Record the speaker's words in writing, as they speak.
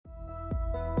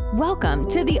Welcome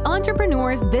to the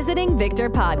Entrepreneurs Visiting Victor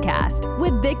podcast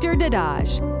with Victor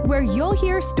Dadage, where you'll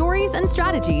hear stories and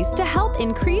strategies to help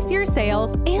increase your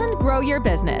sales and grow your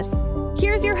business.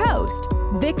 Here's your host,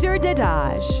 Victor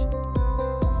Dadage.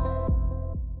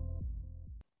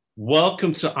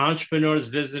 Welcome to Entrepreneurs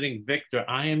Visiting Victor.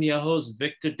 I am your host,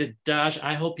 Victor Dadage.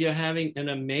 I hope you're having an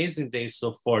amazing day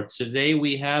so far. Today,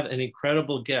 we have an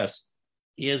incredible guest.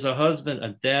 He is a husband,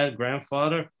 a dad,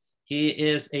 grandfather. He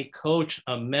is a coach,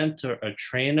 a mentor, a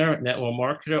trainer, network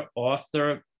marketer,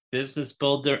 author, business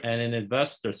builder, and an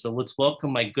investor. So let's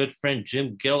welcome my good friend,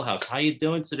 Jim Gilhouse. How you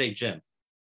doing today, Jim?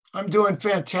 I'm doing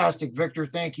fantastic, Victor.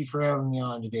 Thank you for having me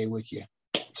on today with you.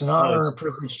 It's an honor and a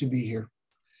privilege to be here.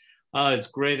 It's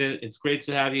great. It's great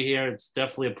to have you here. It's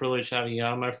definitely a privilege having you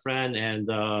on, my friend, and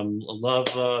I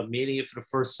love meeting you for the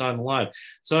first time live.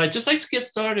 So I'd just like to get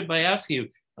started by asking you,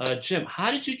 Jim,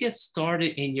 how did you get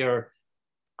started in your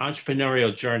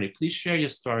entrepreneurial journey? Please share your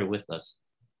story with us.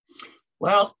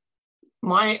 Well,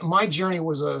 my journey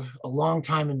was a long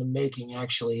time in the making,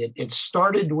 actually. It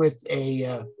started with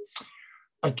a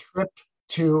trip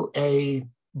to a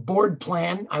board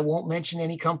plan. I won't mention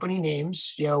any company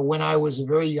names. You know, when I was a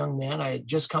very young man, I had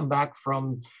just come back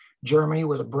from Germany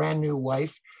with a brand new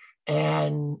wife,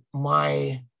 and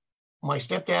my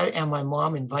stepdad and my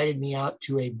mom invited me out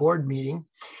to a board meeting,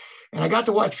 and I got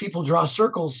to watch people draw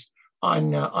circles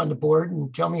on the board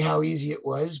and tell me how easy it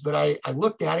was. But I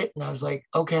looked at it and I was like,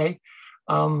 okay,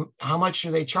 how much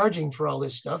are they charging for all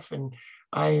this stuff? And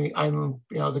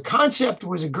the concept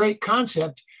was a great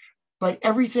concept, but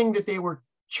everything that they were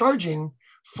charging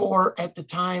for at the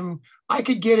time, I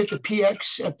could get at the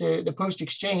PX at the Post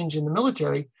Exchange in the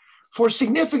military for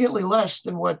significantly less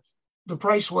than what the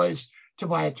price was to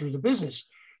buy it through the business.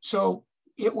 So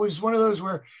it was one of those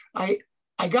where I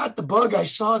got the bug. I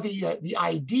saw the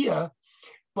idea,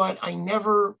 but I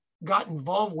never got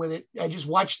involved with it. I just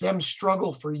watched them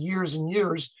struggle for years and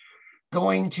years,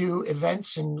 going to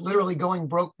events and literally going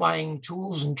broke buying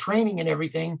tools and training and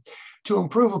everything to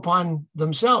improve upon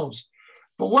themselves.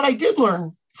 But what I did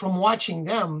learn from watching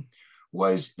them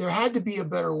was there had to be a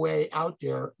better way out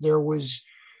there. There was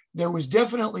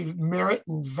definitely merit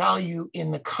and value in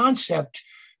the concept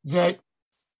that,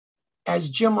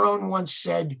 as Jim Rohn once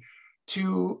said,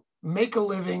 to make a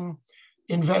living,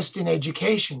 invest in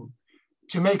education.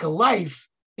 To make a life,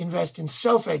 invest in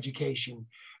self-education.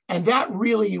 And that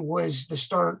really was the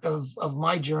start of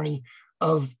my journey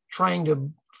of trying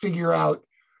to figure out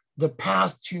the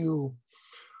path to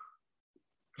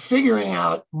figuring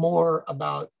out more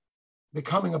about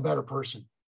becoming a better person.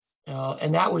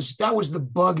 And that was the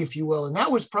bug, if you will. And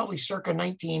that was probably circa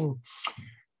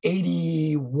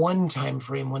 1981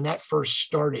 timeframe when that first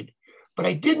started. But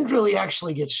I didn't really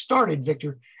actually get started,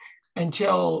 Victor,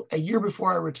 until a year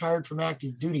before I retired from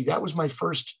active duty. That was my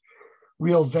first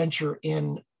real venture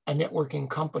in a networking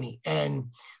company. And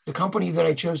the company that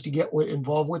I chose to get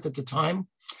involved with at the time,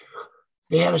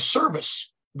 they had a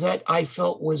service that I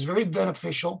felt was very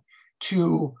beneficial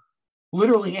to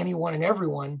literally anyone and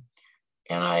everyone.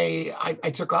 And I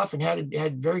took off and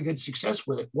had very good success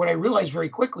with it. What I realized very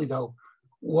quickly, though,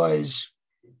 was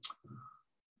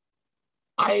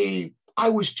I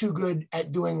was too good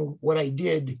at doing what I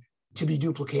did to be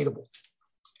duplicatable.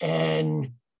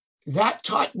 And that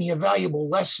taught me a valuable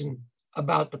lesson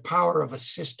about the power of a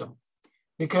system,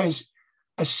 because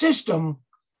a system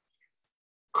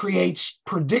creates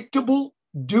predictable,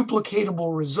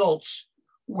 duplicatable results,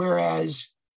 whereas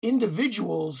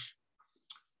individuals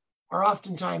are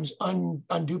oftentimes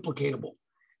unduplicatable.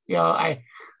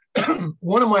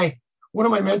 One of my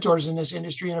mentors in this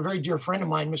industry, and a very dear friend of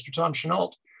mine, Mr. Tom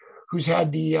Chenault, who's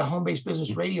had the Home-Based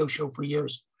Business Radio show for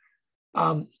years.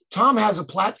 Tom has a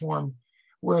platform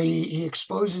where he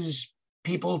exposes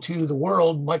people to the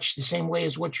world much the same way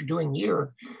as what you're doing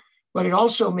here, but it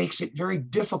also makes it very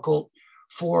difficult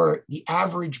for the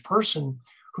average person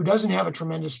who doesn't have a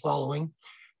tremendous following,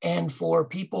 and for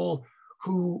people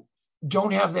who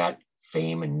don't have that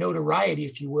fame and notoriety,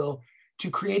 if you will, to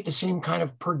create the same kind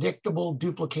of predictable,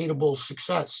 duplicatable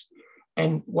success.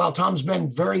 And while Tom's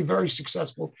been very, very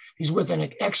successful, he's with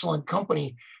an excellent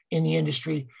company in the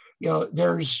industry.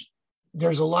 There's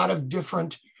a lot of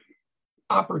different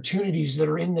opportunities that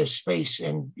are in this space.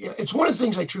 And it's one of the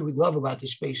things I truly love about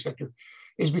this space, Victor,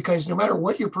 is because no matter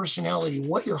what your personality,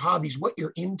 what your hobbies, what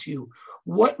you're into,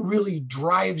 what really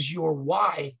drives your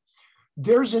why,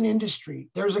 there's an industry,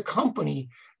 there's a company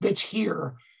that's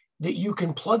here that you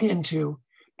can plug into.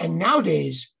 And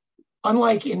nowadays,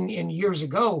 unlike in years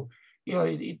ago,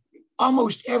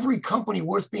 almost every company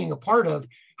worth being a part of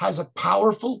has a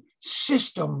powerful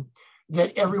system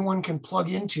that everyone can plug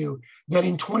into that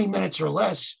in 20 minutes or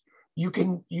less you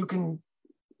can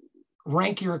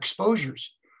rank your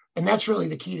exposures. And that's really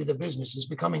the key to the business, is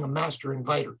becoming a master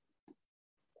inviter.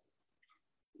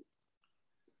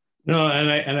 No,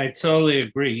 and I totally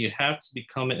agree. You have to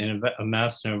become a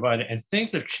master inviter, and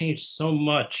things have changed so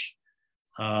much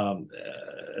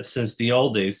since the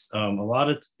old days. A lot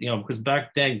of, because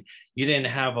back then you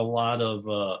didn't have a lot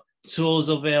of tools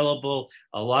available.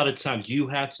 A lot of times you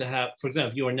had to have, for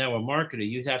example, if you were a network marketer,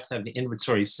 you'd have to have the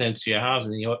inventory sent to your house,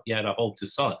 and you had to hope to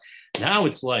sell it. Now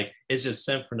it's like, it's just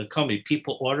sent from the company.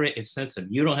 People order it, it's sent to them.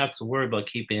 You don't have to worry about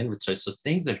keeping inventory. So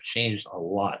things have changed a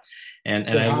lot. And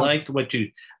I liked what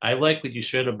you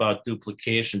shared about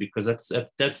duplication, because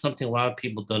that's something a lot of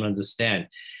people don't understand.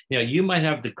 You might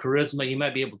have the charisma, you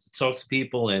might be able to talk to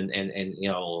people and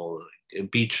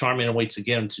be charming in a way to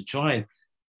get them to join,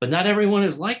 but not everyone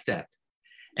is like that.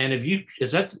 And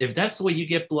if that's the way you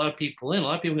get a lot of people in, a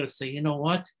lot of people are going to say, you know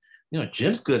what,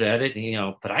 Jim's good at it,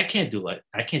 but I can't do it.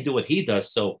 I can't do what he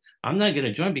does. So I'm not going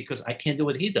to join because I can't do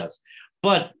what he does.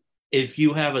 But if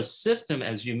you have a system,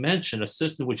 as you mentioned, a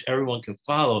system which everyone can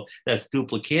follow, that's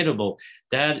duplicatable,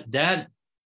 that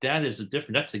is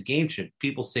that's a game changer.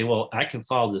 People say, well, I can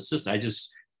follow the system. I just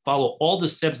follow all the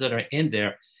steps that are in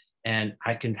there, and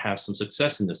I can have some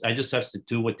success in this. I just have to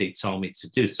do what they tell me to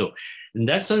do. So, and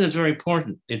that's something that's very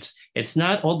important. It's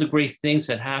not all the great things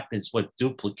that happen, it's what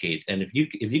duplicates. And if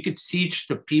you could teach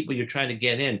the people you're trying to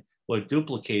get in what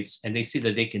duplicates, and they see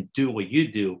that they can do what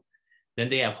you do, then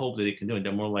they have hope that they can do it.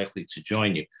 They're more likely to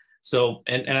join you. So,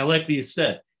 and I like what you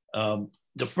said.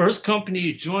 The first company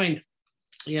you joined,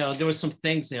 there were some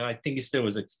things, I think you said it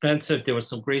was expensive. There were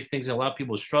some great things. A lot of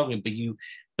people were struggling,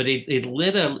 but it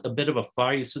lit a bit of a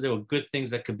fire. So there were good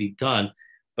things that could be done.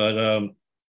 But,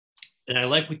 and I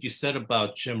like what you said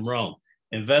about Jim Rohn.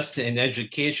 Invest in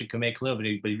education can make a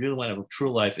living, but if you really want to have a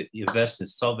true life, invest in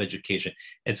self-education.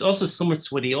 It's also similar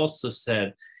to what he also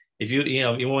said. If you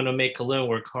want to make a living,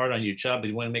 work hard on your job, but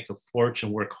you want to make a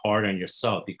fortune, work hard on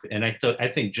yourself. And I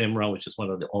think Jim Rohn was just one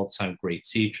of the all-time great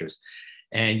teachers.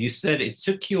 And you said it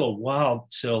took you a while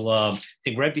till I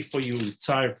think right before you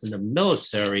retired from the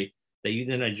military that you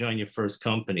didn't join your first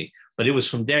company, but it was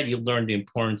from there you learned the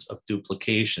importance of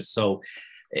duplication. So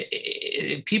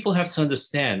people have to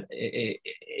understand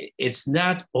it's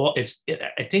not all.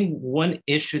 I think one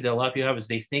issue that a lot of people have is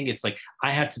they think it's like,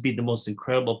 I have to be the most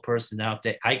incredible person out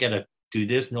there. I got to do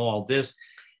this, know all this.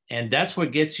 And that's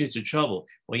what gets you into trouble.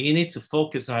 What you need to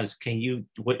focus on is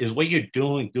what you're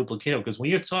doing duplicate? Because when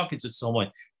you're talking to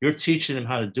someone, you're teaching them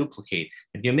how to duplicate.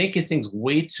 If you're making things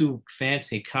way too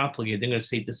fancy, complicated, they're going to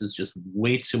say, this is just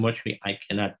way too much for me. I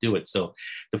cannot do it. So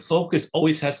the focus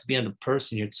always has to be on the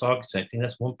person you're talking to. I think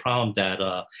that's one problem that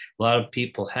a lot of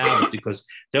people have, is because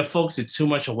they're focusing too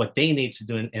much on what they need to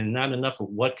do and not enough of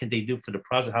what can they do for the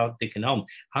project, how they can help them,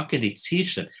 how can they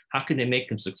teach them, how can they make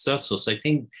them successful. So I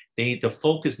think the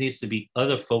focus needs to be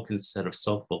other focus instead of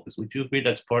self-focus. Would you agree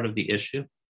that's part of the issue?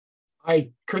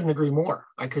 I couldn't agree more.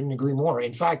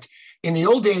 In fact, in the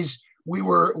old days, we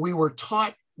were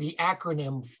taught the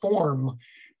acronym FORM,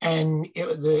 and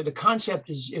the concept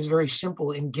is very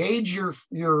simple. Engage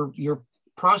your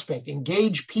prospect,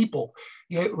 engage people,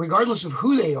 regardless of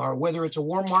who they are, whether it's a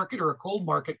warm market or a cold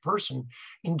market person.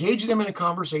 Engage them in a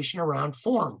conversation around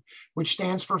FORM, which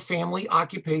stands for family,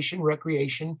 occupation,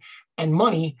 recreation, and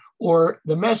money, or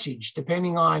the message,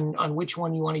 depending on which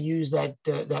one you want to use that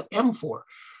M for.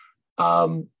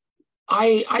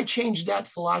 I changed that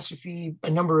philosophy a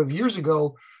number of years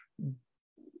ago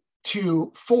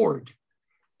to Ford,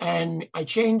 and I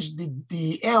changed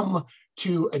the M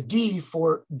to a D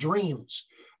for dreams.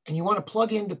 And you want to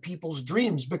plug into people's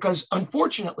dreams, because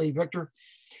unfortunately, Victor,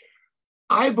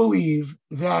 I believe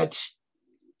that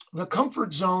the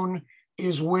comfort zone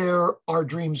is where our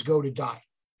dreams go to die.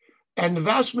 And the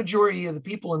vast majority of the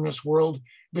people in this world,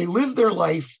 they live their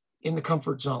life in the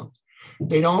comfort zone.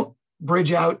 They don't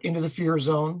bridge out into the fear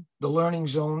zone, the learning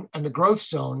zone, and the growth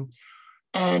zone.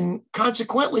 And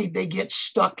consequently, they get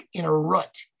stuck in a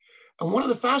rut. And one of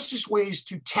the fastest ways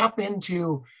to tap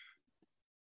into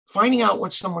finding out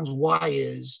what someone's why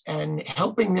is and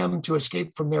helping them to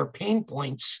escape from their pain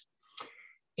points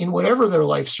in whatever their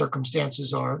life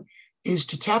circumstances are is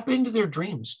to tap into their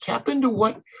dreams, tap into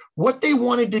what they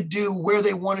wanted to do, where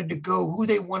they wanted to go, who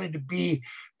they wanted to be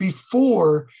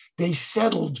before they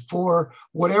settled for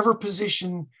whatever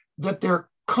position that they're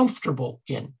comfortable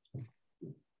in.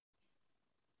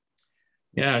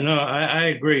 Yeah, no, I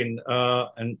agree.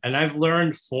 And I've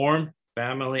learned form,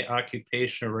 family,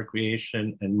 occupation,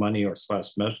 recreation, and money or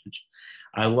 / message.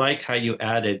 I like how you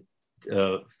added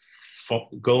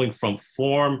going from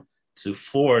form to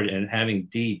Ford and having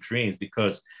D, dreams,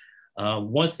 because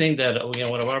One thing that,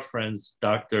 one of our friends,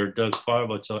 Dr. Doug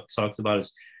Farbo, talks about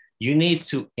is you need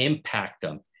to impact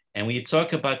them. And when you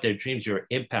talk about their dreams, you're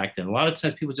impacting. A lot of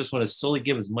times people just want to solely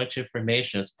give as much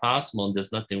information as possible, and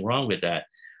there's nothing wrong with that.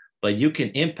 But you can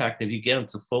impact if you get them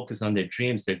to focus on their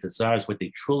dreams, their desires, what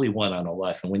they truly want out of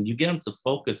life. And when you get them to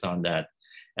focus on that,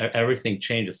 everything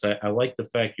changes. So I like the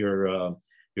fact you're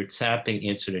tapping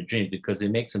into their dreams, because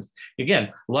it makes them,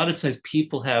 again, a lot of times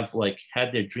people have like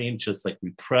had their dreams just like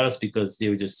repressed because they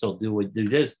were just told, do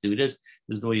this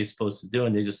is the way you're supposed to do.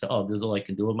 And they just say, oh, this is all I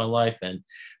can do with my life. And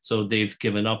so they've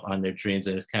given up on their dreams,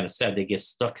 and it's kind of sad. They get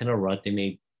stuck in a rut. They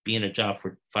may be in a job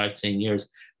for 5-10 years,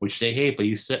 which they hate, but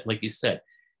like you said,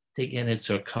 they get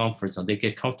into a comfort zone. They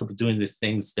get comfortable doing the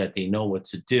things that they know what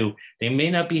to do. They may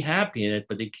not be happy in it,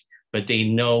 but they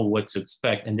know what to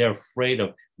expect, and they're afraid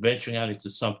of venturing out into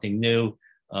something new,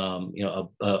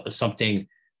 something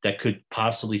that could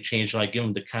possibly change life, give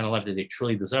them the kind of life that they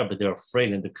truly desire, but they're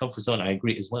afraid. And the comfort zone, I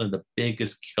agree, is one of the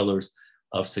biggest killers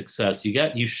of success.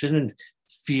 You shouldn't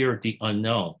fear the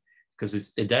unknown,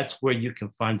 because that's where you can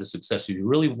find the success. If you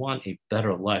really want a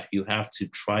better life, you have to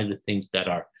try the things that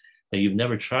you've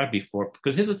never tried before.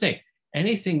 Because here's the thing,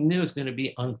 anything new is going to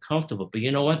be uncomfortable. But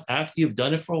you know what? After you've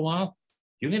done it for a while,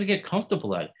 you're going to get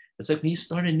comfortable at it. It's like when you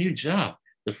start a new job,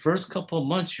 the first couple of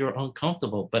months you're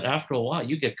uncomfortable, but after a while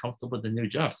you get comfortable with the new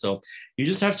job. So you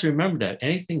just have to remember that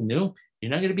anything new, you're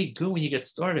not going to be good when you get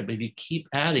started, but if you keep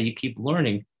at it, you keep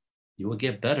learning, you will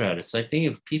get better at it. So I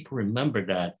think if people remember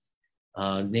that,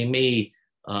 they might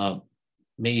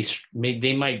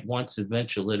want to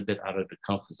venture a little bit out of the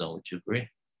comfort zone. Would you agree?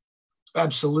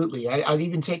 Absolutely. I'd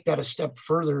even take that a step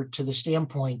further to the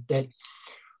standpoint that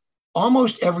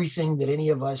almost everything that any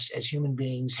of us as human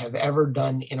beings have ever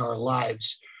done in our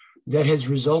lives that has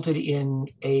resulted in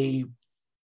a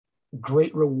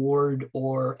great reward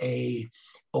or a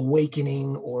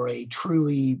awakening or a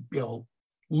truly,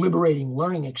 liberating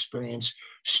learning experience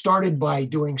started by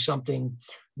doing something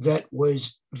that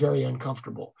was very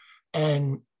uncomfortable.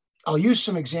 And I'll use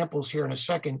some examples here in a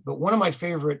second, but one of my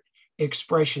favorite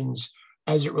expressions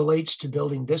as it relates to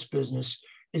building this business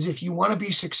is, if you want to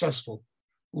be successful,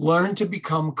 learn to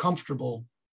become comfortable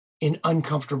in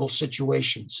uncomfortable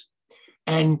situations.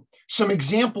 And some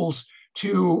examples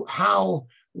to how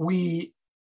we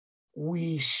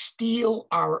steal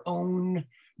our own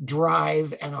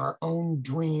drive and our own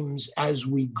dreams as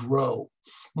we grow.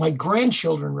 My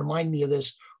grandchildren remind me of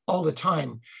this all the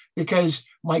time, because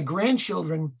my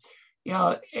grandchildren,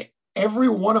 every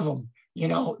one of them,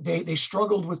 they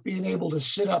struggled with being able to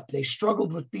sit up. They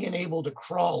struggled with being able to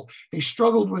crawl. They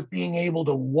struggled with being able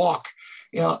to walk,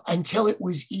 until it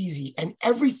was easy. And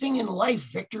everything in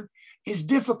life, Victor, is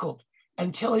difficult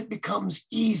until it becomes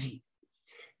easy.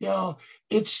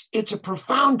 It's a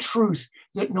profound truth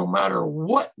that no matter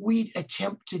what we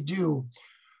attempt to do,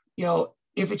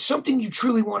 if it's something you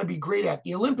truly want to be great at,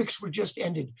 the Olympics were just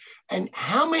ended. And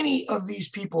how many of these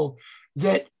people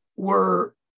that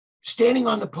were standing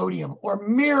on the podium or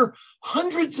mere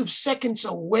hundreds of seconds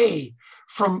away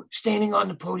from standing on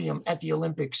the podium at the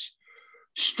Olympics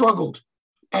struggled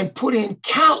and put in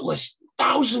countless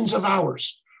thousands of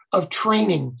hours of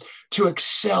training to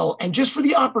excel, and just for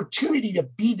the opportunity to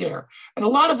be there. And a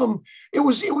lot of them, it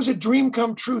was a dream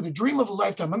come true, the dream of a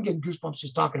lifetime. I'm getting goosebumps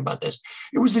just talking about this.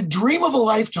 It was the dream of a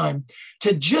lifetime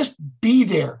to just be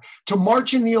there, to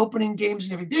march in the opening games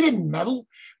and everything. They didn't medal,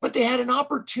 but they had an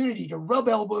opportunity to rub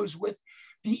elbows with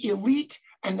the elite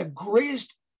and the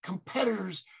greatest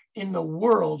competitors in the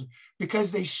world,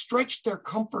 because they stretched their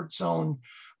comfort zone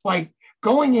by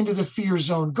going into the fear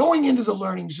zone, going into the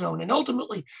learning zone, and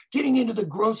ultimately getting into the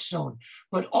growth zone.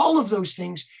 But all of those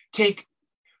things take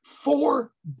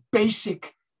four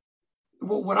basic,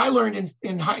 what I learned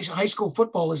in high school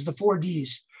football is the 4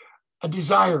 Ds: a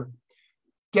desire,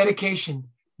 dedication,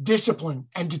 discipline,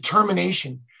 and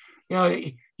determination.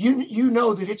 You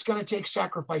know that it's going to take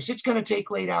sacrifice. It's going to take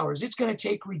late hours. It's going to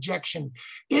take rejection.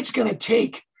 It's going to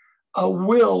take a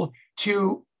will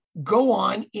to go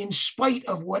on in spite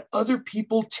of what other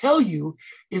people tell you,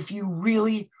 if you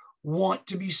really want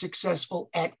to be successful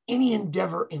at any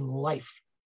endeavor in life.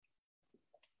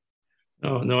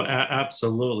 No,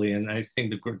 absolutely. And I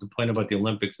think the point about the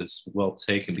Olympics is well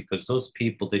taken, because those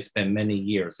people, they spend many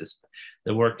years.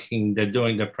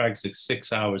 They're practicing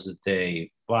 6 hours a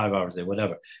day, 5 hours a day,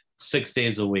 whatever, 6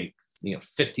 days a week,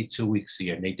 52 weeks a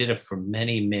year. And they did it for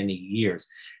many, many years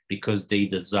because they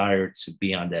desire to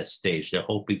be on that stage. They're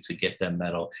hoping to get that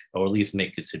medal, or at least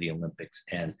make it to the Olympics.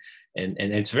 And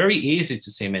it's very easy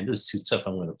to say, man, this is too tough,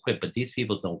 I'm going to quit. But these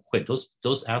people don't quit.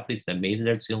 Those athletes that made it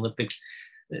there to the Olympics,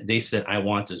 they said, I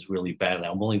want this really badly.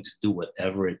 I'm willing to do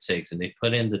whatever it takes. And they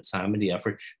put in the time and the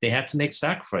effort. They had to make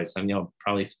sacrifice. I mean,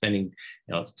 probably spending,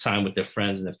 time with their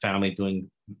friends and their family, doing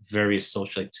various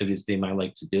social activities they might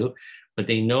like to do. But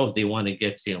they know if they want to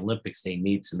get to the Olympics, they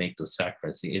need to make those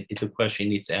sacrifices. It's a question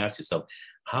you need to ask yourself,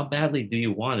 how badly do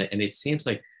you want it? And it seems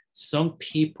like some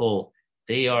people,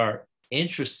 they are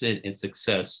interested in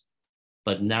success,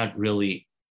 but not really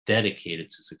dedicated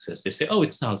to success. They say, oh,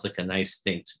 it sounds like a nice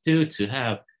thing to do, to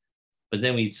have. But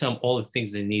then when you tell them all the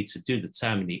things they need to do, the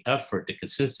time and the effort, the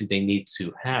consistency they need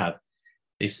to have,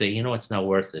 they say, it's not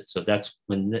worth it. So that's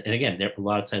when, and again, a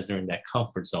lot of times they're in that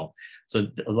comfort zone. So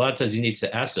a lot of times you need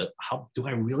to ask them, how do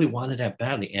I really want it that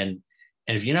badly? And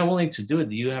if you're not willing to do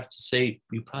it, you have to say,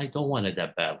 you probably don't want it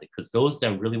that badly, because those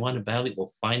that really want it badly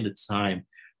will find the time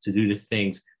to do the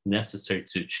things necessary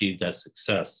to achieve that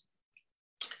success.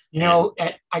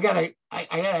 I gotta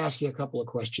ask you a couple of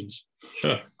questions.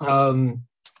 Sure.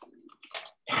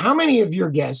 How many of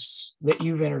your guests that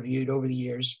you've interviewed over the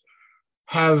years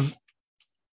have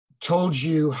told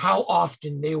you how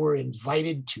often they were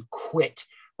invited to quit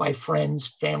by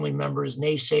friends, family members,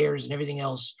 naysayers, and everything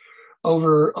else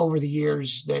over the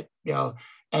years, that,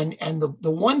 and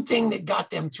the one thing that got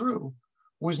them through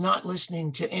was not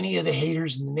listening to any of the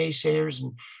haters and the naysayers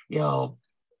and,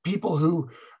 people who,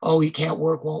 oh, it can't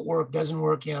work, won't work, doesn't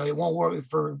work, it won't work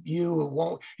for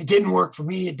you, it didn't work for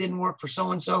me, it didn't work for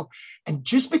so-and-so. And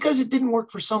just because it didn't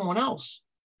work for someone else,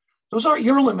 those aren't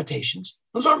your limitations.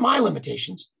 Those aren't my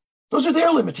limitations. Those are their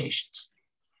limitations.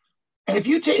 And if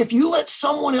you let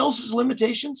someone else's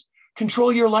limitations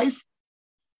control your life,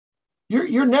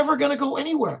 you're never going to go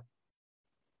anywhere.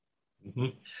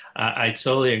 Mm-hmm. I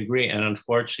totally agree. And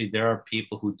unfortunately, there are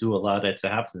people who do allow that to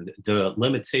happen. The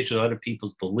limitation of other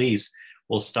people's beliefs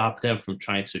will stop them from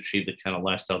trying to achieve the kind of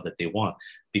lifestyle that they want,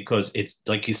 because it's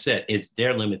like you said, it's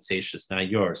their limitations, not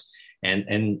yours.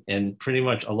 And pretty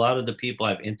much a lot of the people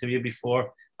I've interviewed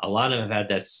before, a lot of them have had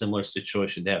that similar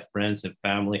situation. They have friends and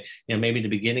family. Maybe in the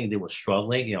beginning they were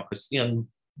struggling, because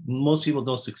most people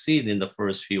don't succeed in the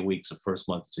first few weeks or first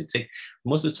month. So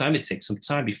most of the time, it takes some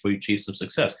time before you achieve some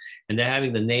success. And they're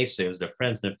having the naysayers, their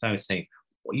friends and their family saying,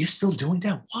 well, you're still doing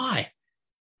that? Why?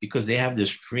 Because they have this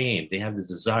dream, they have this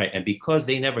desire. And because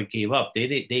they never gave up,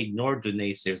 they ignored the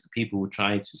naysayers, the people who were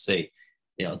trying to say,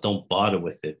 don't bother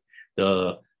with it.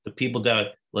 The people that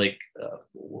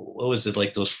what was it,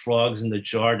 like those frogs in the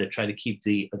jar that try to keep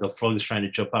the frogs trying to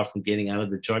jump out from getting out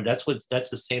of the jar. That's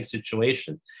the same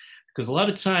situation. Because a lot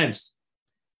of times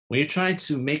when you're trying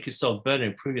to make yourself better,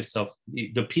 improve yourself,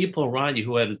 the people around you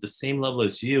who are at the same level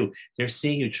as you, they're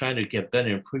seeing you trying to get better,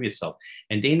 improve yourself.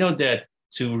 And they know that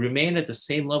to remain at the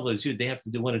same level as you, they have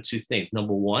to do one of two things.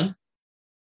 Number one,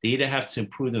 they either have to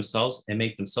improve themselves and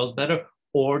make themselves better,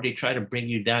 or they try to bring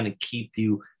you down and keep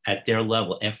you at their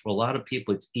level. And for a lot of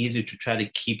people, it's easier to try to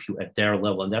keep you at their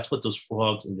level. And that's what those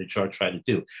frogs in the jar try to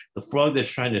do. The frog that's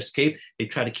trying to escape, they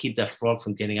try to keep that frog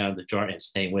from getting out of the jar and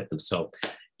staying with them. So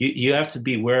you have to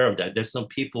be aware of that. There's some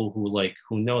people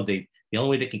who know the only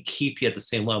way they can keep you at the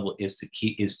same level is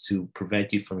to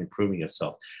prevent you from improving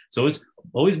yourself. So it's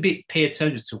always pay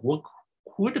attention to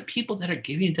who are the people that are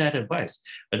giving you that advice?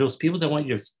 Are those people that want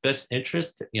your best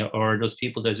interest, or are those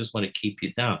people that just want to keep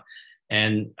you down?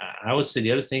 And I would say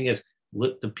the other thing is,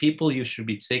 the people you should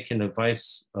be taking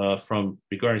advice from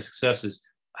regarding success is,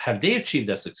 have they achieved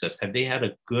that success? Have they had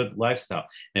a good lifestyle?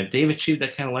 And if they've achieved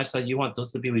that kind of lifestyle you want,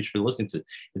 those are the people you should be listening to.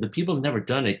 If the people have never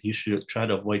done it, you should try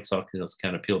to avoid talking to those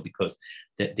kind of people, because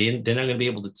they're not going to be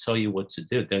able to tell you what to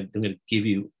do. They're going to give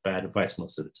you bad advice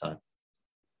most of the time.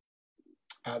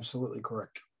 Absolutely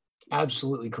correct.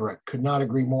 Absolutely correct. Could not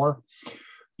agree more.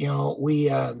 We,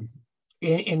 that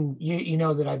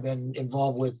I've been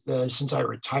involved with since I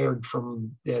retired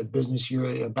from business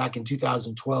here back in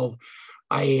 2012.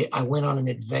 I went on an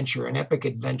adventure, an epic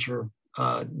adventure,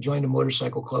 joined a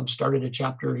motorcycle club, started a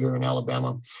chapter here in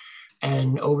Alabama.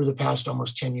 And over the past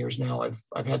almost 10 years now,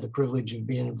 I've had the privilege of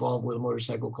being involved with a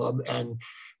motorcycle club. And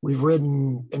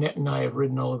Annette and I have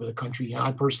ridden all over the country.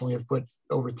 I personally have put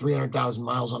over 300,000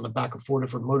 miles on the back of 4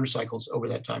 different motorcycles over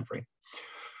that time frame.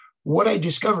 What I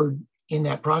discovered in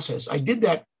that process, I did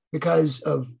that because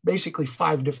of basically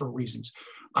 5 different reasons.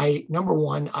 Number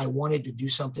one, I wanted to do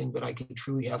something that I could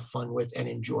truly have fun with and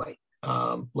enjoy.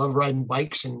 Love riding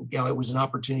bikes, and it was an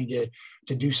opportunity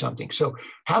to do something. So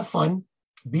have fun,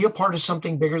 be a part of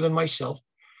something bigger than myself,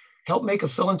 help make a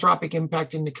philanthropic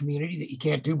impact in the community that you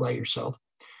can't do by yourself,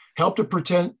 help to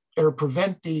prevent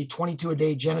the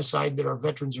 22-a-day genocide that our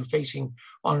veterans are facing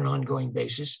on an ongoing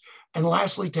basis. And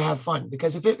lastly, to have fun,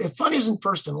 because if fun isn't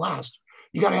first and last,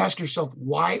 you got to ask yourself,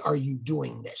 why are you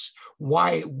doing this?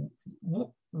 Why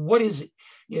what is it?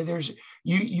 There's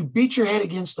you beat your head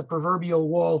against the proverbial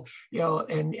wall,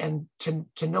 and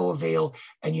to no avail,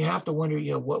 and you have to wonder,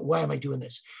 why am I doing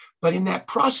this? But in that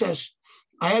process,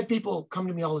 I had people come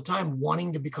to me all the time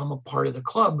wanting to become a part of the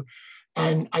club,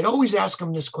 and I'd always ask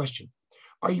them this question: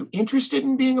 are you interested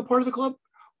in being a part of the club,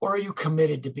 or are you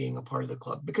committed to being a part of the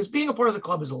club? Because being a part of the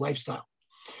club is a lifestyle,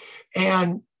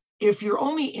 and if you're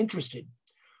only interested,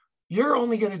 you're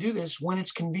only going to do this when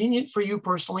it's convenient for you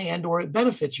personally and or it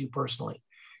benefits you personally.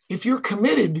 If you're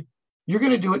committed, you're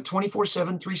going to do it 24/7,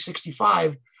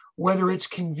 365, whether it's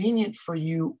convenient for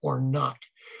you or not.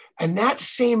 And that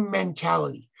same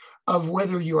mentality of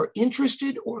whether you're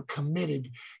interested or committed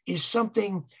is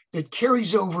something that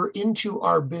carries over into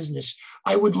our business.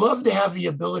 I would love to have the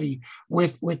ability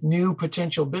with new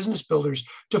potential business builders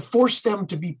to force them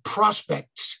to be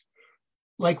prospects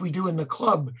like we do in the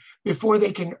club before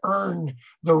they can earn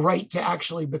the right to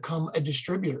actually become a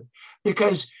distributor.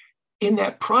 Because in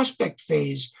that prospect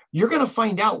phase, you're going to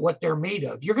find out what they're made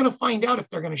of. You're going to find out if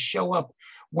they're going to show up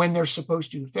when they're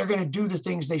supposed to, if they're going to do the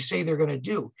things they say they're going to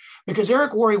do. Because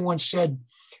Eric Worre once said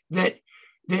that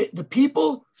the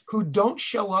people who don't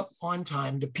show up on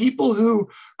time, the people who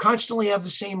constantly have the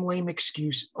same lame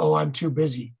excuse, oh, I'm too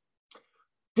busy,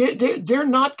 they're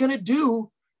not going to do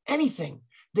anything.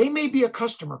 They may be a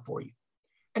customer for you.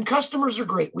 And customers are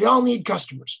great. We all need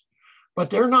customers. But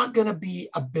they're not going to be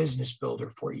a business builder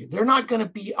for you. They're not going to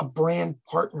be a brand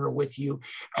partner with you.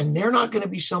 And they're not going to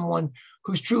be someone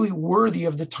who's truly worthy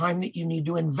of the time that you need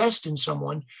to invest in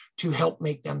someone to help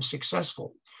make them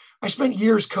successful. I spent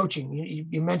years coaching.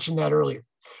 You mentioned that earlier.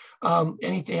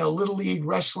 Anything, Little League,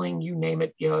 wrestling, you name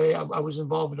it. I was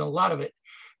involved in a lot of it.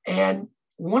 And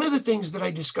one of the things that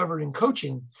I discovered in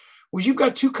coaching was you've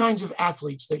got two kinds of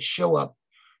athletes that show up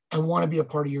and want to be a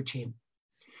part of your team.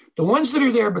 The ones that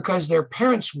are there because their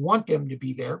parents want them to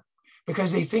be there,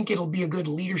 because they think it'll be a good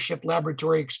leadership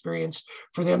laboratory experience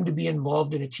for them to be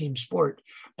involved in a team sport.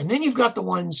 And then you've got the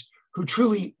ones who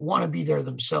truly want to be there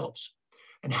themselves.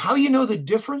 And how you know the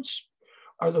difference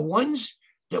are the ones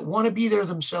that want to be there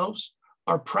themselves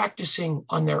are practicing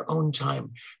on their own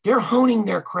time. They're honing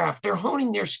their craft. They're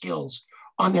honing their skills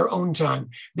on their own time.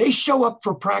 They show up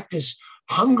for practice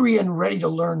hungry and ready to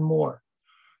learn more.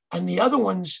 And the other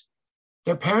ones,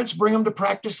 their parents bring them to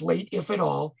practice late, if at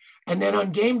all. And then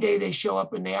on game day, they show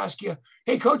up and they ask you,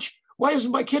 hey, coach, why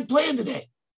isn't my kid playing today?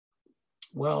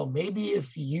 Well, maybe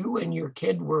if you and your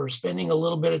kid were spending a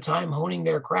little bit of time honing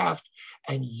their craft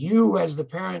and you as the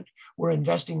parent were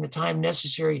investing the time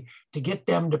necessary to get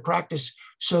them to practice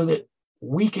so that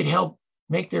we could help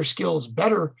make their skills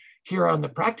better here on the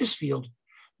practice field,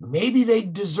 maybe they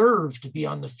deserve to be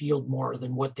on the field more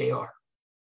than what they are.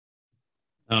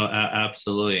 Oh,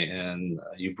 absolutely. And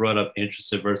you brought up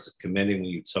interested versus committing when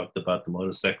you talked about the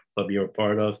motorcycle club you're a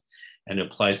part of, and it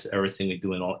applies to everything we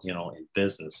do in all, in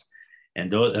business. And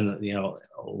those,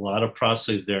 a lot of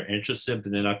prospects, they're interested,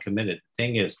 but they're not committed. The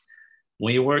thing is,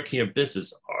 when you work in your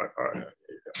business,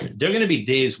 there are going to be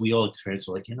days we all experience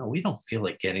like, we don't feel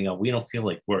like getting up. We don't feel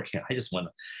like working. I just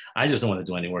don't want to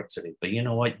do any work today. But you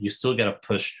know what? You still got to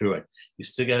push through it. You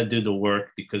still got to do the work,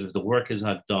 because if the work is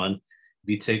not done, if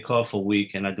you take off a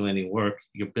week and not do any work,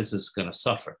 your business is going to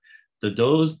suffer.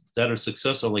 Those that are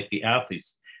successful, like the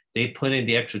athletes, they put in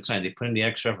the extra time. They put in the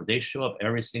extra effort. They show up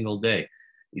every single day.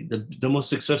 The most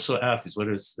successful athletes,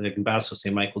 whether it's like in basketball, say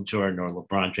Michael Jordan or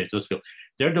LeBron James, those people,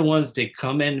 they're the ones, they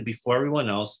come in before everyone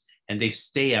else and they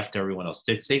stay after everyone else.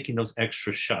 They're taking those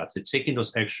extra shots. They're taking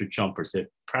those extra jumpers. They're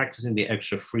practicing the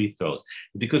extra free throws.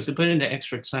 Because they put in the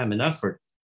extra time and effort,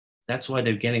 that's why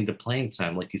they're getting the playing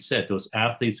time. Like you said, those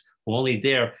athletes who are only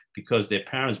there because their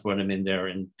parents brought them in there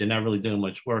and they're not really doing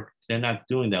much work, they're not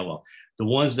doing that well. The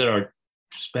ones that are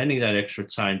spending that extra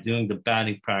time doing the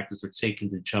batting practice or taking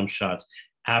the jump shots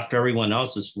after everyone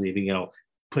else is leaving,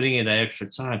 putting in that extra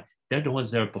time, they're the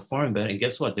ones that are performing better. And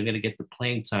guess what? They're going to get the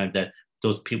playing time that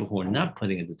those people who are not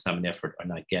putting in the time and effort are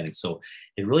not getting. So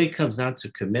it really comes down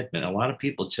to commitment. A lot of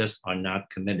people just are not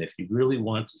committed. If you really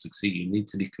want to succeed, you need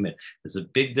to be committed. There's a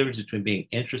big difference between being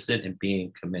interested and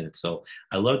being committed. So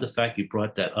I love the fact you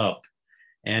brought that up.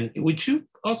 And would you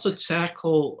also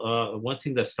tackle one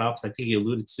thing that stops, I think you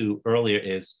alluded to earlier,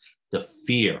 is the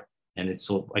fear. And it's,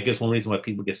 so I guess one reason why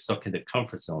people get stuck in the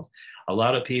comfort zones. A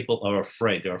lot of people are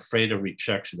afraid. They're afraid of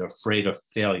rejection. They're afraid of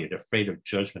failure. They're afraid of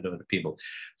judgment of other people.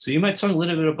 So you might talk a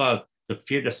little bit about the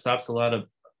fear that stops a lot of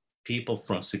people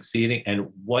from succeeding and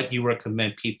what you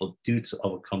recommend people do to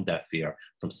overcome that fear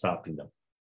from stopping them.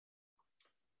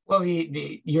 Well,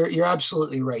 you're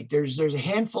absolutely right. There's a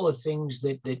handful of things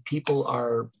that people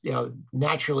are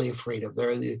naturally afraid of.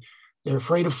 They're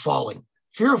afraid of falling.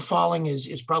 fear of falling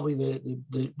is probably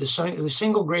the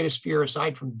single greatest fear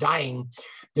aside from dying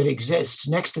that exists.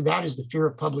 Next to that is the fear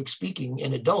of public speaking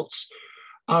in adults.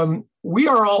 We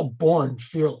are all born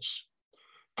fearless.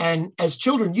 And as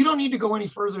children, you don't need to go any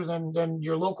further than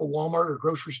your local Walmart or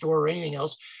grocery store or anything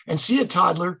else and see a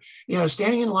toddler,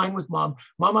 standing in line with mom.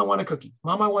 Mom, I want a cookie.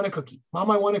 Mom, I want a cookie. Mom,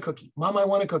 I want a cookie. Mom, I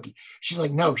want a cookie. She's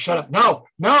like, no, shut up.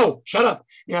 No, shut up.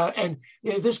 And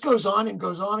this goes on and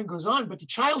goes on and goes on, but the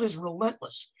child is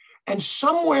relentless. And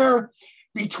somewhere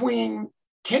between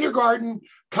kindergarten,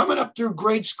 coming up through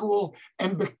grade school,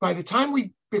 and by the time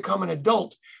we become an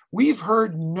adult, we've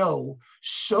heard no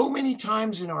so many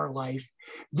times in our life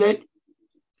that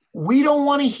we don't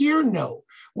want to hear no.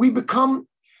 We become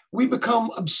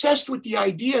obsessed with the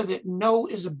idea that no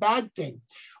is a bad thing.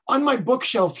 On my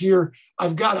bookshelf here,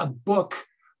 I've got a book.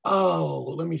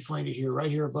 Oh, let me find it here, right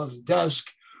here above the desk.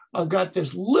 I've got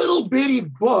this little bitty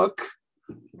book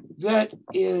that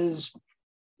is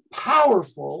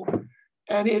powerful,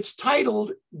 and it's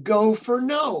titled Go for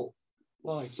No.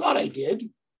 Well, I thought I did.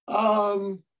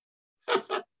 I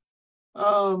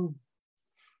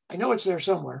know it's there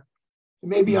somewhere. It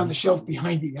may be on the shelf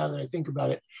behind you now that I think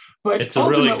about it. But it's a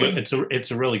really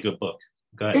good book.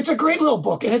 Go ahead. It's a great little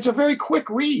book, and it's a very quick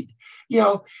read,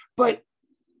 but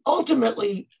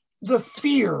ultimately the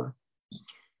fear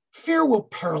will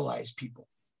paralyze people.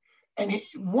 And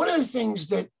one of the things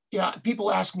that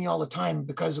people ask me all the time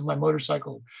because of my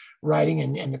motorcycle riding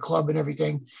and the club and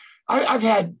everything, I've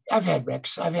had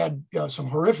wrecks. I've had some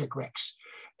horrific wrecks.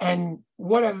 And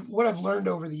what I've learned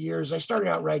over the years, I started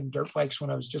out riding dirt bikes when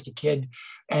I was just a kid,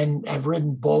 and I've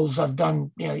ridden bulls. I've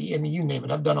done, you name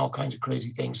it. I've done all kinds of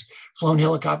crazy things. Flown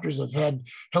helicopters. I've had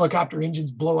helicopter engines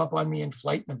blow up on me in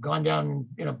flight, and I've gone down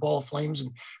in a ball of flames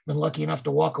and been lucky enough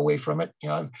to walk away from it.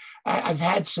 I've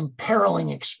had some imperiling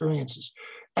experiences,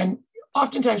 and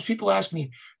oftentimes people ask me,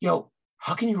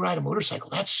 how can you ride a motorcycle?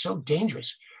 That's so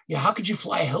dangerous. How could you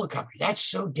fly a helicopter? That's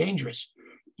so dangerous.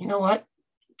 You know what?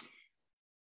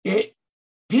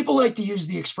 People like to use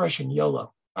the expression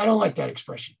YOLO. I don't like that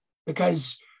expression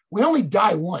because we only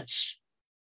die once,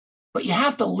 but you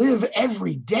have to live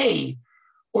every day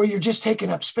or you're just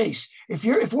taking up space.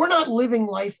 If we're not living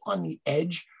life on the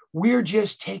edge, we're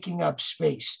just taking up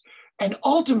space. And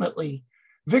ultimately,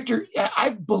 Victor, I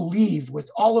believe with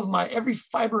all of every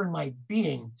fiber in my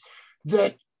being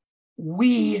that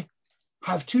we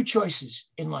have two choices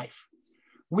in life.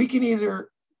 We can either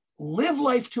live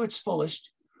life to its fullest,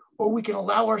 or we can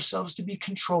allow ourselves to be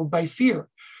controlled by fear.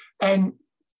 And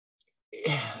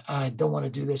I don't want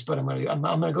to do this, but I'm going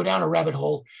to go down a rabbit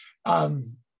hole.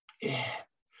 I'm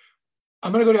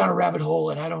going to go down a rabbit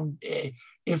hole, and I don't.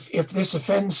 If this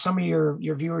offends some of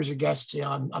your viewers or guests,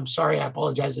 I'm sorry. I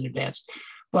apologize in advance.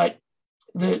 But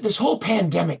this whole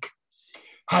pandemic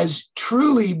has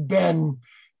truly been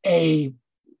a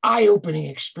eye-opening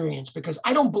experience because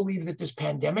I don't believe that this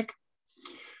pandemic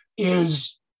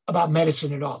is about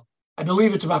medicine at all. I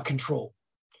believe it's about control.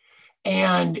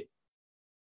 And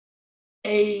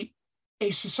a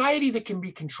society that can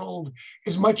be controlled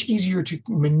is much easier to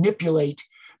manipulate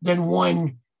than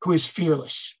one who is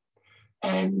fearless.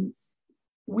 And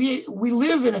we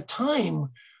live in a time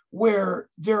where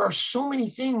there are so many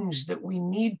things that we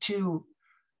need to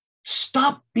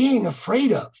stop being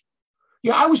afraid of.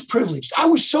 I was privileged. I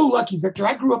was so lucky, Victor.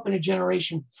 I grew up in a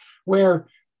generation where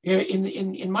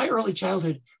in my early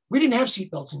childhood, we didn't have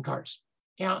seatbelts in cars.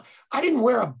 I didn't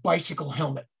wear a bicycle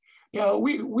helmet.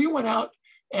 We went out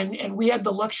and we had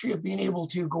the luxury of being able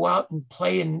to go out and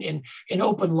play in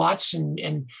open lots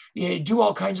and do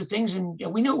all kinds of things. And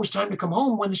we knew it was time to come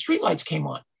home when the streetlights came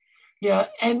on.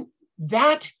 And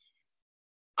that,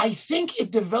 I think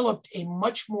it developed a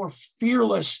much more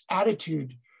fearless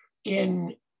attitude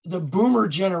in the boomer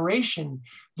generation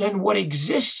than what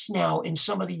exists now in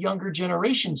some of the younger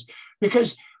generations,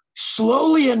 because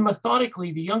slowly and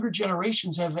methodically, the younger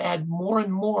generations have had more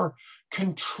and more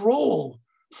control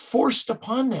forced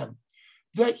upon them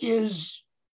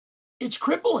it's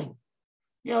crippling.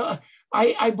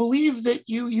 I believe that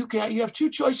you have two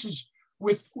choices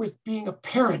with being a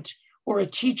parent or a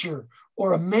teacher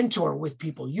or a mentor with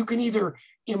people. You can either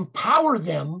empower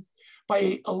them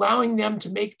by allowing them to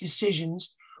make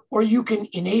decisions, or you can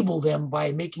enable them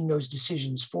by making those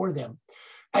decisions for them.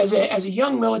 As a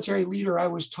young military leader, I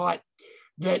was taught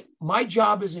that my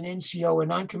job as an NCO, a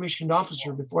non-commissioned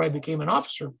officer before I became an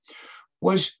officer,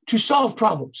 was to solve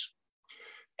problems.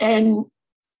 And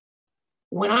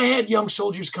when I had young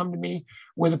soldiers come to me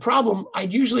with a problem,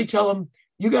 I'd usually tell them,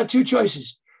 you got two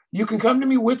choices. You can come to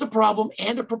me with a problem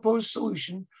and a proposed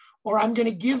solution, or I'm going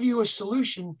to give you a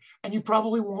solution and you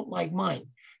probably won't like mine.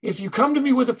 If you come to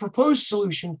me with a proposed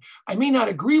solution, I may not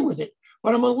agree with it,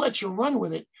 but I'm going to let you run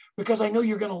with it because I know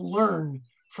you're going to learn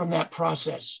from that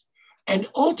process. And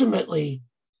ultimately,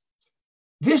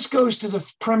 this goes to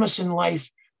the premise in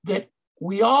life that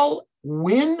we all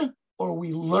win or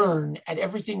we learn at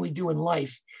everything we do in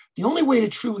life. The only way to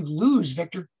truly lose,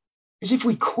 Victor, is if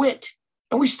we quit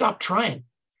and we stop trying.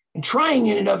 And trying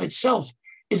in and of itself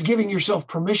is giving yourself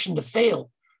permission to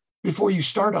fail before you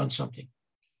start on something.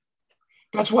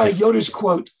 That's why Yoda's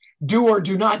quote, "Do or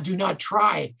do not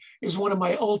try," is one of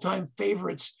my all-time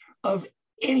favorites of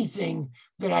anything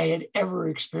that I had ever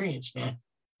experienced, man.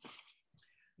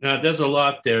 Now, there's a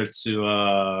lot there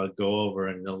to go over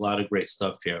and a lot of great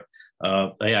stuff here.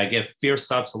 I get fear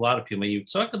stops a lot of people. You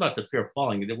talked about the fear of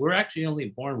falling. We're actually only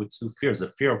born with two fears, the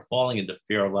fear of falling and the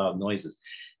fear of loud noises.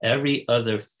 Every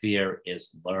other fear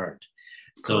is learned.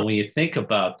 So when you think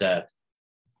about that,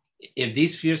 if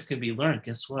these fears can be learned,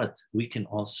 guess what? We can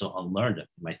also unlearn them.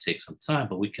 It might take some time,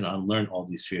 but we can unlearn all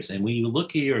these fears. And when you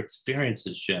look at your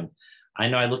experiences, Jim, I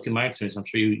know I look at my experience, I'm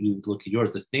sure you look at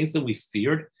yours, the things that we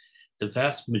feared, the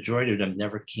vast majority of them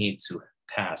never came to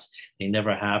pass. They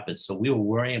never happened. So we were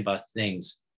worrying about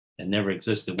things that never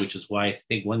existed, which is why I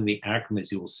think one of the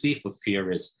acronyms you will see for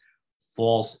fear is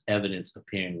false evidence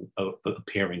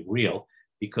appearing real,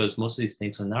 because most of these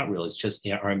things are not real. It's just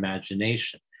our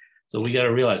imagination. So we got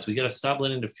to realize, we got to stop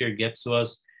letting the fear get to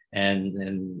us.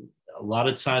 And a lot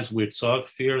of times we're taught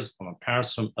fears from our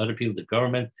parents, from other people, the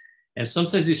government. And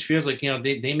sometimes these fears, like,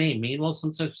 they may mean well,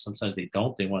 sometimes they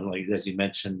don't. They want, like, as you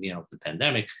mentioned, the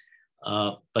pandemic.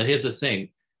 But here's the thing.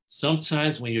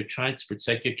 Sometimes when you're trying to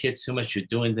protect your kids too much, you're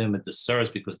doing them a disservice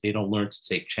because they don't learn to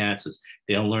take chances.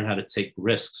 They don't learn how to take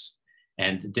risks.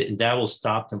 And that will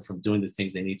stop them from doing the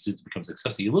things they need to become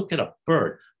successful. You look at a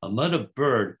bird. A mother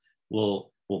bird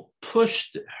will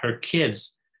push her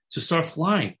kids to start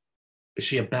flying. Is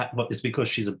she a bad? It's because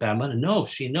she's a bad mother? No,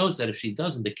 she knows that if she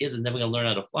doesn't, the kids are never going to learn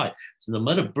how to fly. So the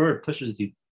mother bird pushes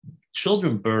the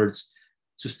children birds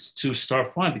to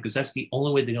start flying because that's the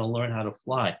only way they're going to learn how to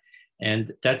fly.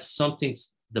 And that's something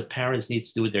the parents need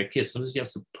to do with their kids. Sometimes you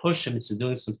have to push them into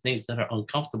doing some things that are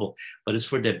uncomfortable, but it's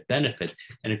for their benefit.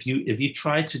 And if you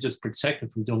try to just protect them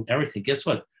from doing everything, guess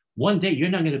what? One day you're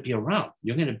not going to be around.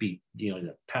 You're going to be,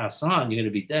 pass on. You're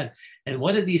going to be dead. And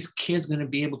what are these kids going to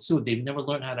be able to do? They've never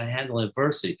learned how to handle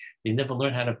adversity. They never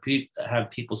learned how to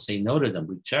have people say no to them,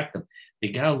 reject them. They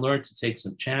got to learn to take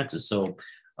some chances. So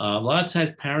a lot of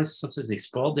times parents, sometimes they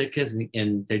spoil their kids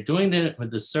and they're doing it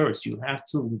with the service. You have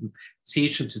to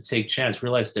teach them to take chance,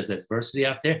 realize there's adversity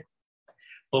out there.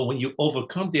 But when you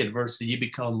overcome the adversity, you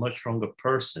become a much stronger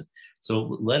person. So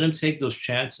let them take those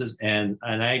chances. And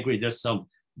I agree, there's some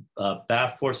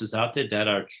bad forces out there that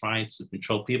are trying to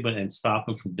control people and stop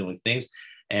them from doing things.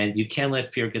 And you can't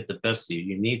let fear get the best of you.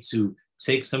 You need to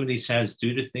take some of these chances,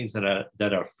 do the things that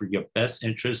are for your best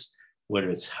interest, whether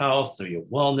it's health or your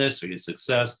wellness or your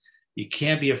success. You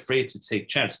can't be afraid to take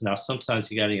chances. Now,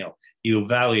 sometimes you got to, you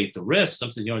evaluate the risk.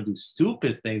 Sometimes you want to do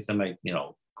stupid things that might,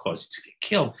 cause you to get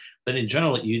killed. But in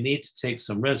general, you need to take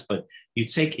some risks, but you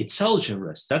take intelligent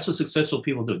risks. That's what successful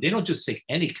people do. They don't just take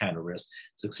any kind of risk.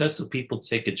 Successful people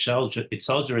take intelligent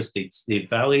risks. They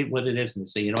evaluate what it is and they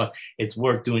say, what, it's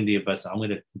worth doing the investment. I'm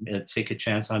going to take a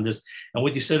chance on this. And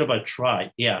what you said about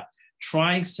try,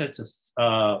 trying sets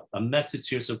a message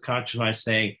to your subconscious mind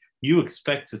saying, you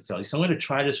expect to fail. So I'm going to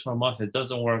try this for a month. If it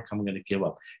doesn't work, I'm going to give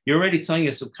up. You're already telling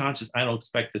your subconscious, I don't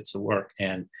expect it to work.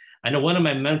 And I know one of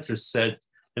my mentors said,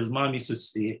 his mom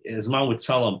would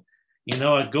tell him,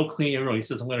 go clean your room. He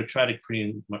says, I'm going to try to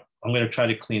clean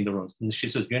the room. And she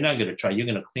says, you're not going to try. You're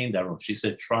going to clean that room. She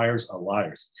said, triers are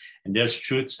liars. And there's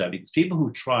truth to that because people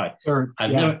who try,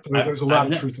 there's a lot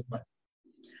of truth in that.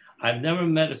 I've never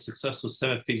met a successful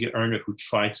 7-figure earner who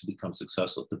tried to become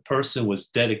successful. The person was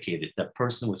dedicated. That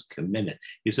person was committed.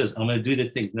 He says, I'm going to do the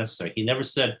things necessary. He never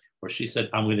said, or she said,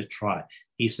 I'm going to try.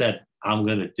 He said, I'm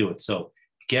going to do it. So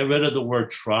get rid of the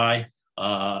word try.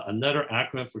 Another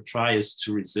acronym for try is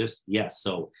to resist. Yes.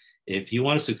 So if you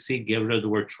want to succeed, get rid of the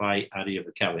word try out of your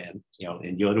vocabulary.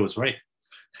 And Yoda was right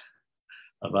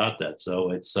about that. So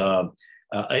it's, and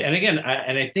again,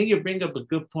 I think you bring up a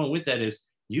good point with that is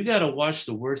you got to watch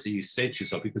the words that you say to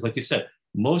yourself, because like you said,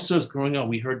 most of us growing up,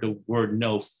 we heard the word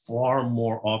no far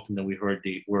more often than we heard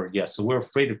the word yes. So we're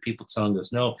afraid of people telling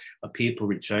us no, of people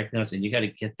rejecting us, and you got to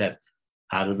get that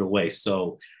out of the way.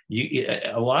 So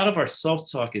a lot of our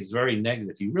self-talk is very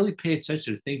negative. You really pay attention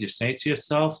to the things you're saying to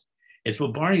yourself, it's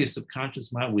bombarding your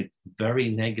subconscious mind with very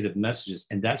negative messages,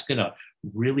 and that's going to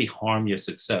really harm your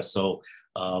success. So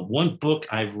One book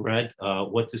I've read,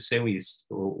 What to Say When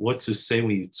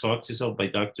You Talk to Yourself by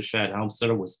Dr. Shad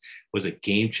Helmstetter was a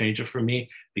game changer for me,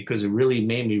 because it really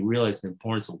made me realize the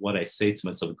importance of what I say to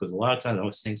myself, because a lot of times I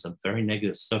was saying some very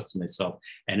negative stuff to myself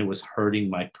and it was hurting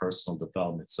my personal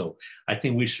development. So I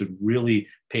think we should really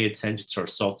pay attention to our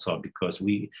self-talk, because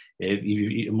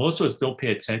most of us don't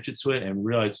pay attention to it and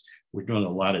realize we're doing a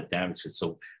lot of damage.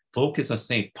 So focus on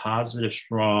saying positive,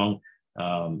 strong,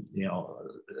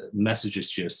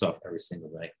 messages to yourself every single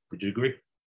day. Would you agree?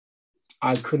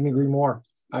 I couldn't agree more.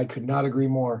 I could not agree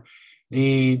more.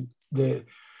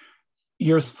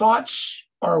 Your thoughts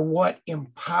are what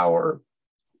empower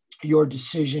your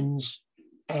decisions,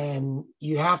 and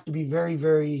you have to be very,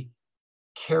 very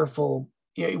careful.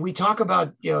 We talk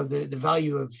about the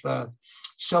value of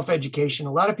self-education.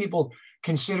 A lot of people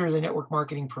consider the network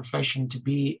marketing profession to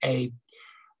be an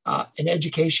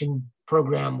education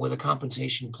program with a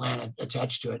compensation plan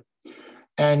attached to it.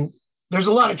 And there's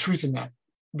a lot of truth in that,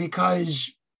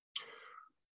 because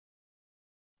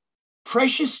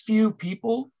precious few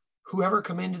people who ever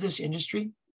come into this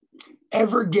industry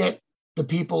ever get the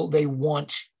people they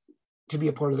want to be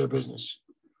a part of their business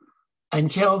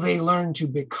until they learn to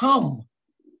become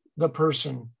the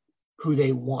person who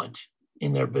they want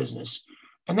in their business.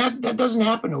 And that doesn't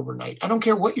happen overnight. I don't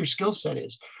care what your skill set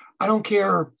is. I don't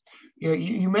care.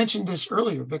 You mentioned this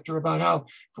earlier, Victor, about how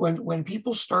when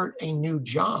people start a new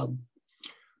job,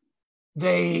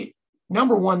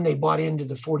 number one, they bought into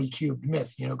the 40 cubed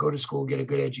myth, go to school, get a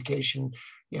good education,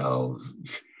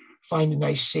 find a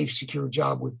nice, safe, secure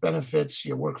job with benefits,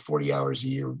 work 40 hours a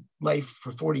year life for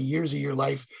 40 years of your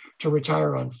life to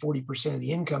retire on 40% of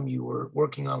the income you were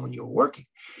working on when you were working.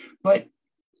 But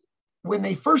when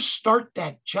they first start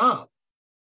that job,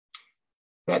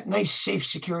 that nice, safe,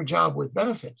 secure job with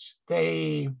benefits,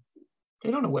 they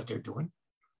don't know what they're doing.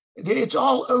 It's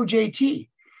all OJT,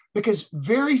 because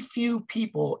very few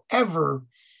people ever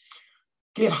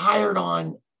get hired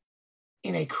on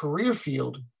in a career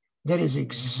field that is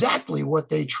exactly what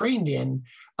they trained in,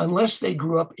 unless they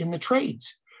grew up in the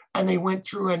trades and they went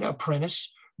through an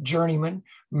apprentice, journeyman,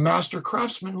 master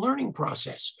craftsman learning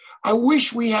process. I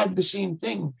wish we had the same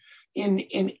thing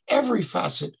in every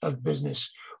facet of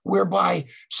business, whereby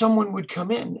someone would come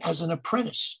in as an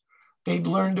apprentice. They'd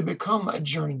learn to become a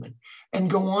journeyman and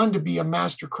go on to be a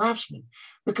master craftsman,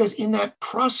 because in that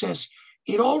process,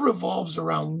 it all revolves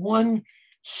around one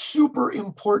super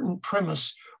important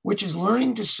premise, which is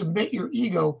learning to submit your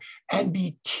ego and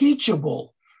be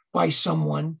teachable by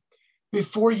someone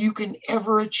before you can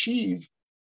ever achieve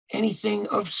anything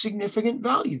of significant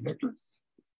value, Victor.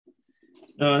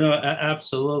 No,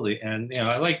 absolutely. And,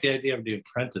 I like the idea of the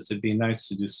apprentice. It'd be nice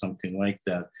to do something like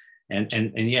that.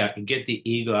 And yeah, get the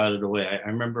ego out of the way. I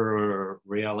remember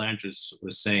Rael Andrews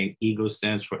was saying, ego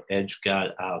stands for edge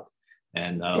God out.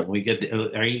 And when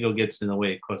our ego gets in the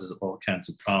way, it causes all kinds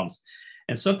of problems.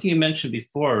 And something you mentioned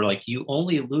before, like, you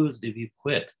only lose if you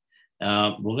quit.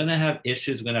 We're going to have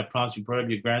issues. We're going to have problems. You brought up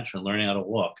your grandchildren learning how to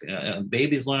walk.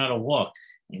 Babies learn how to walk.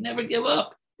 They never give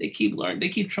up. They keep learning. They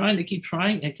keep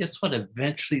trying. And guess what?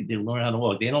 Eventually, they learn how to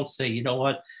walk. They don't say, you know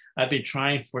what? I've been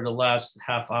trying for the last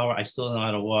half hour. I still don't know how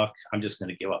to walk. I'm just going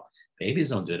to give up. Babies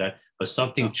don't do that. But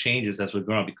something changes as we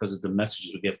grow up because of the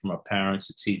messages we get from our parents,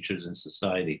 the teachers, and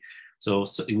society. So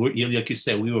like you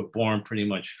said, we were born pretty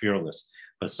much fearless,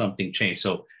 but something changed.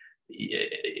 So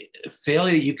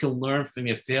failure, you can learn from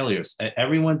your failures.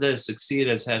 Everyone that has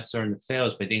succeeded has certain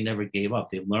failures, but they never gave up.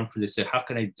 They learned from this. They said, how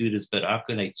can I do this better? How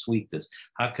can I tweak this?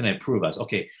 How can I improve us?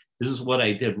 Okay, this is what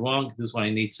I did wrong. This is what I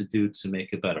need to do to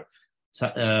make it better.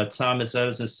 Thomas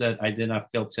Edison said, I did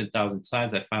not fail 10,000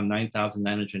 times. I found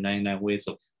 9,999 ways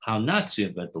of how not to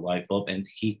invent the light bulb. And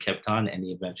he kept on, and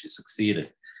he eventually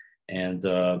succeeded. And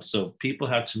so people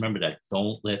have to remember that.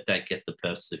 Don't let that get the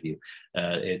best of you.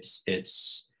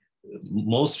 It's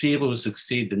most people who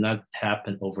succeed did not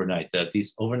happen overnight. That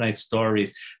these overnight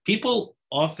stories, people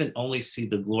often only see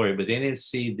the glory, but they didn't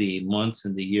see the months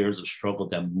and the years of struggle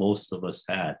that most of us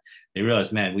had. They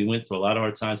realized, man, we went through a lot of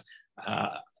hard times.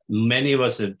 Many of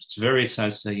us have very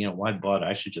sensitive, why bother?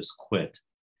 I should just quit.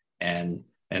 And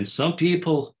some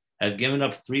people have given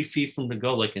up 3 feet from the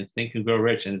goal, like in Think and Grow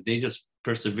Rich, and they just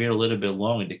persevere a little bit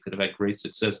longer, they could have had great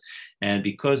success. And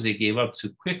because they gave up too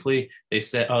quickly, they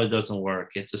said, oh, it doesn't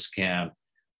work, it's a scam.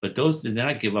 But those did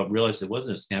not give up realized it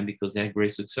wasn't a scam because they had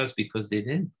great success because they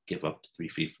didn't give up 3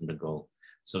 feet from the goal.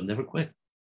 So never quit.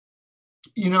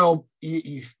 You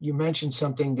mentioned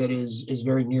something that is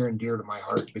very near and dear to my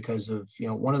heart because of,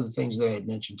 one of the things that I had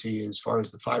mentioned to you as far as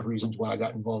the 5 reasons why I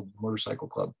got involved in the motorcycle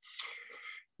club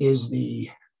is the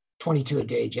 22 a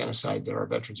day genocide that our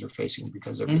veterans are facing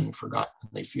because they're being forgotten.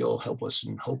 They feel helpless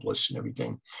and hopeless and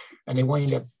everything, and they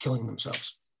wind up killing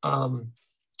themselves.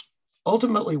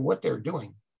 Ultimately, what they're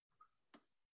doing,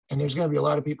 and there's going to be a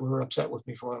lot of people who are upset with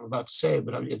me for what I'm about to say,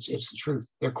 but it's the truth.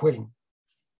 They're quitting.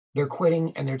 They're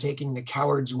quitting, and they're taking the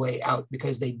coward's way out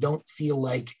because they don't feel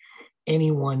like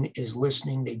anyone is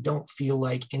listening. They don't feel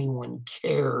like anyone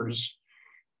cares.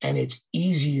 And it's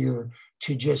easier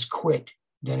to just quit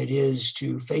than it is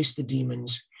to face the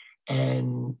demons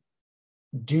and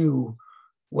do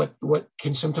what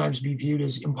can sometimes be viewed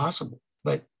as impossible.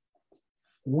 But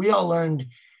we all learned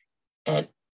at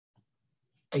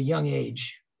a young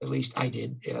age, at least I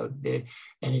did, and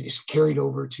it is carried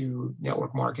over to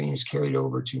network marketing, it's carried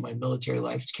over to my military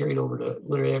life, it's carried over to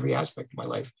literally every aspect of my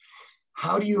life.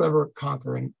 How do you ever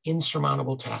conquer an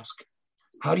insurmountable task?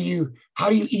 How do you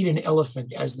eat an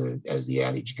elephant, as the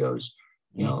adage goes?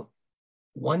 You know,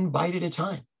 one bite at a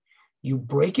time. You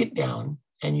break it down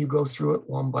and you go through it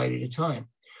one bite at a time.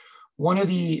 One of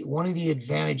the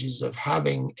advantages of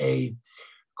having a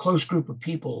close group of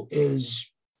people is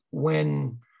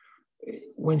when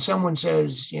someone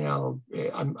says, you know,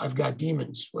 I've got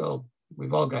demons. Well,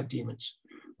 we've all got demons.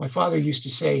 My father used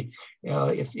to say,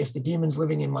 if the demons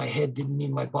living in my head didn't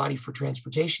need my body for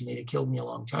transportation, they'd have killed me a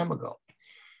long time ago.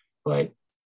 But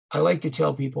I like to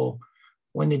tell people,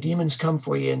 when the demons come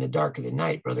for you in the dark of the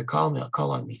night, brother, call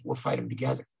on me. We'll fight them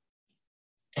together.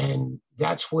 And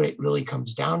that's what it really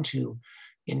comes down to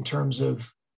in terms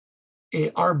of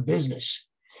our business.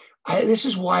 This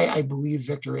is why I believe,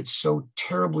 Victor, it's so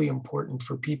terribly important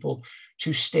for people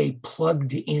to stay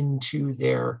plugged into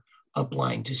their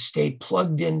upline, to stay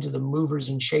plugged into the movers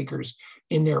and shakers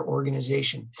in their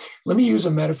organization. Let me use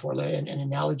a metaphor, an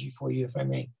analogy for you, if I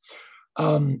may.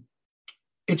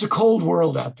 It's a cold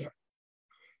world out there.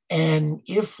 And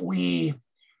if we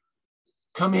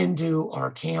come into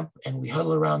our camp and we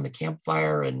huddle around the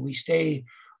campfire and we stay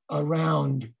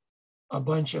around a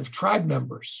bunch of tribe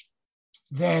members,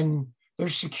 then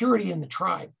there's security in the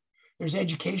tribe. There's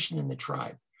education in the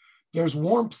tribe. There's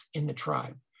warmth in the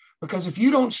tribe. Because if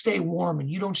you don't stay warm and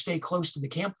you don't stay close to the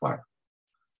campfire,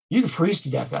 you can freeze to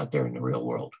death out there in the real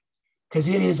world. Because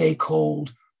it is a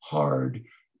cold, hard,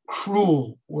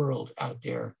 cruel world out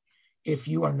there if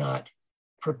you are not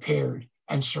prepared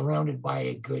and surrounded by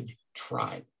a good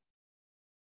tribe.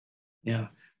 Yeah,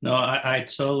 no, I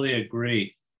totally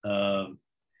agree.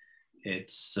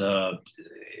 It's the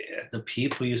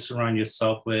people you surround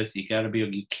yourself with. You got to be.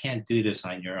 You can't do this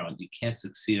on your own. You can't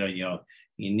succeed on your own.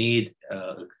 You need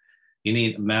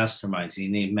masterminds. You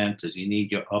need mentors. You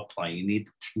need your upline. You need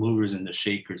movers and the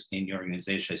shakers in your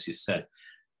organization, as you said.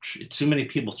 Too many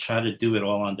people try to do it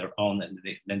all on their own, and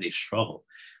then they struggle.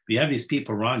 But you have these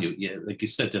people around you. Yeah, like you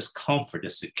said, there's comfort,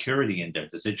 there's security in there,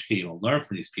 there's education. You'll learn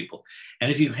from these people. And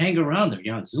if you hang around them,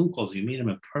 you're on Zoom calls, you meet them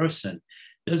in person,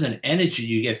 there's an energy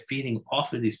you get feeding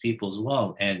off of these people as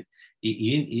well. And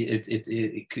we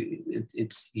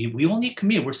all need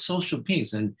community. We're social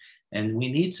beings, and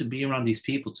we need to be around these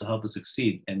people to help us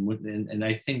succeed. And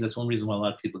I think that's one reason why a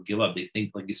lot of people give up. They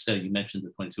think, like you said, you mentioned the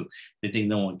point too, they think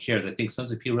no one cares. I think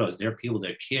sometimes people realize there are people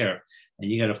that care, and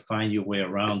you got to find your way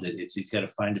around it. You got to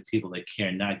find the people that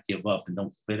care, not give up, and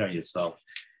don't quit on yourself.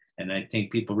 And I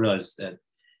think people realize that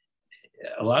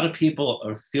a lot of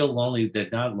people feel lonely. They're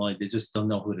not lonely. They just don't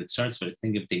know who to turn to. I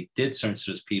think if they did turn to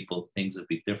those people, things would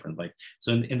be different. Like,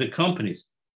 so in the companies,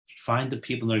 find the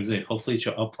people that exist. Hopefully it's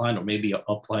your upline, or maybe your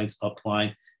upline's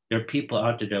upline. There are people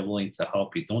out there that are willing to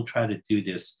help you. Don't try to do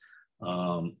this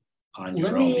on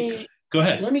your own. Go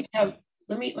ahead. Let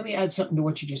me add something to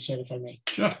what you just said, if I may.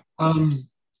 Sure.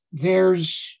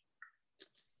 There's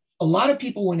a lot of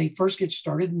people, when they first get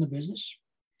started in the business,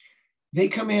 they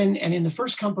come in, and in the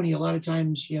first company, a lot of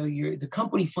times, you know, the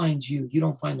company finds you. You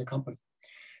don't find the company.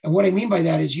 And what I mean by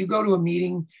that is, you go to a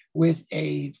meeting with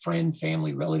a friend,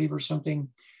 family, relative, or something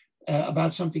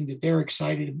about something that they're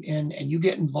excited in, and you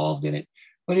get involved in it,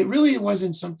 but it really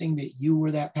wasn't something that you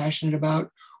were that passionate about.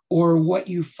 Or what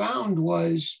you found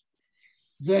was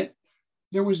that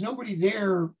there was nobody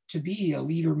there to be a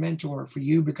leader, mentor for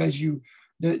you, because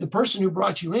the person who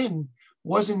brought you in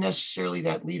wasn't necessarily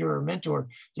that leader or mentor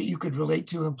that you could relate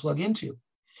to and plug into.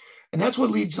 And that's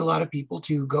what leads a lot of people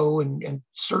to go and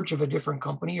search of a different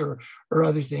company or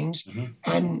other things. Mm-hmm.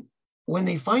 And when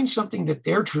they find something that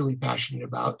they're truly passionate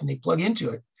about and they plug into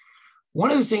it,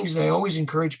 one of the things that I always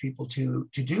encourage people to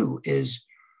do is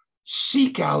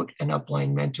seek out an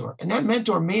upline mentor. And that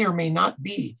mentor may or may not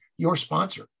be your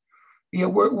sponsor. You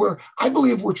know, I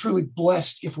believe we're truly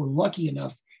blessed if we're lucky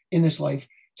enough in this life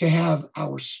to have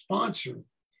our sponsor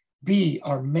be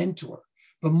our mentor.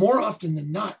 But more often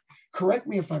than not, correct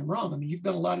me if I'm wrong. I mean, you've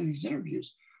done a lot of these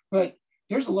interviews, but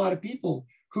there's a lot of people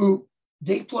who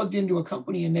they plugged into a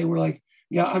company and they were like,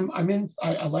 yeah, I'm in,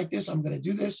 I like this. I'm going to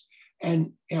do this.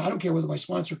 And I don't care whether my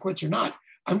sponsor quits or not,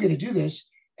 I'm going to do this.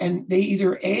 And they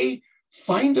either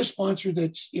find a sponsor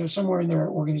that's, somewhere in their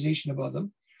organization above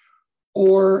them,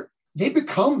 or they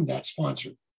become that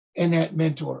sponsor and that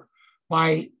mentor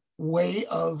by way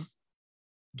of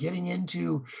getting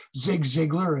into Zig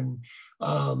Ziglar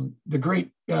and the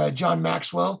great John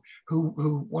Maxwell,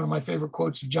 who one of my favorite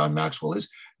quotes of John Maxwell is,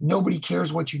 nobody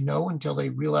cares what you know until they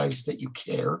realize that you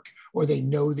care, or they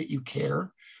know that you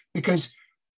care. Because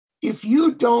if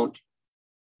you don't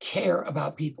care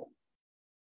about people,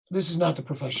 this is not the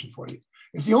profession for you.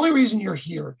 If the only reason you're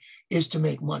here is to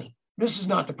make money, this is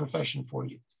not the profession for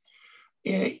you.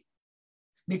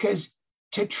 Because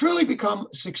to truly become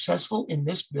successful in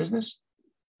this business,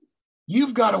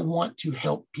 you've got to want to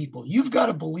help people. You've got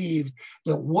to believe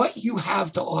that what you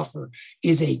have to offer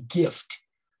is a gift.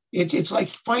 It's like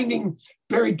finding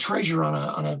buried treasure in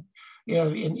a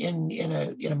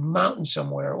mountain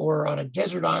somewhere, or on a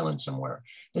desert island somewhere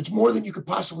that's more than you could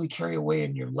possibly carry away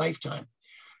in your lifetime.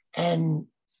 And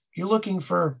you're looking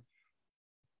for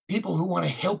people who want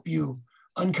to help you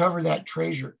uncover that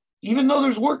treasure. Even though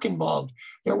there's work involved,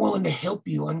 they're willing to help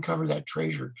you uncover that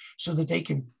treasure so that they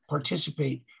can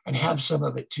participate and have some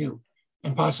of it too,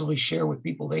 and possibly share with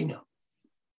people they know.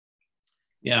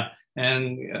 Yeah,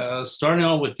 and starting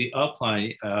on with the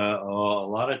upline, a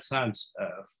lot of times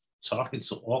talking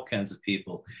to all kinds of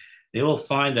people, they will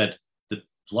find that a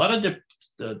lot of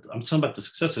I'm talking about the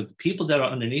successful, the people that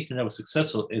are underneath them that were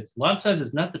successful, a lot of times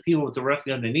it's not the people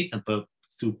directly underneath them, but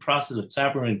through process of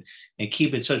tapping and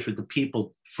keep in touch with the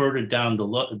people further down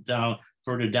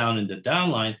further down in the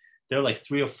downline. They're like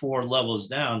 3 or 4 levels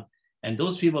down, and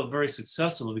those people are very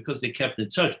successful because they kept in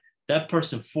touch. That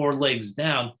person 4 legs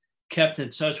down kept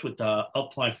in touch with the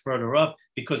upline further up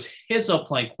because his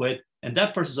upline quit and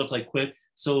that person's upline quit,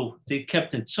 so they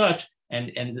kept in touch,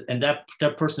 and that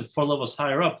person 4 levels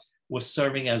higher up was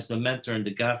serving as the mentor and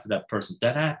the guide for that person.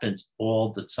 That happens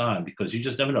all the time because you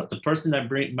just never know. The person that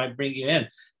might bring you in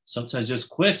sometimes just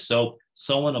quits. So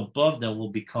someone above them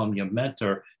will become your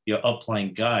mentor, your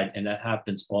upline guide, and that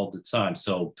happens all the time.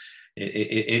 So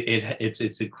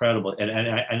it's incredible,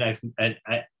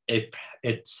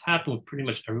 it's happened with pretty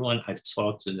much everyone I've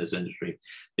talked to in this industry.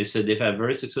 They said they've had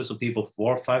very successful people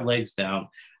 4 or 5 legs down.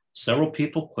 Several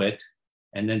people quit,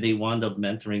 and then they wound up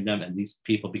mentoring them, and these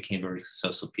people became very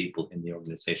successful people in the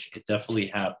organization. It definitely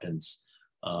happens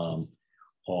all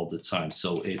the time.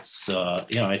 So it's, I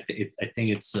think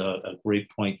it's a great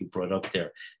point you brought up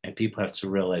there, and people have to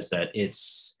realize that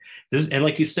it's this, and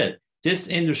like you said, this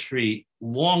industry,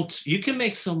 you can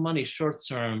make some money short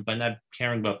term by not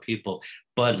caring about people,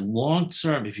 but long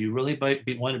term, if you really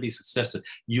want to be successful,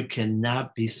 you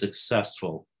cannot be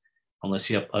successful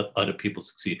unless you have other people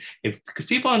succeed. Because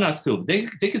people are not stupid.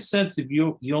 They can sense if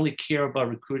you only care about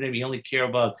recruiting, you only care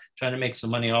about trying to make some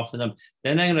money off of them,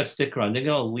 they're not gonna stick around. They're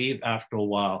gonna leave after a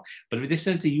while. But if they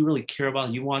sense that you really care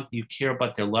about them, you care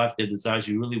about their life, their desires,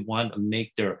 you really want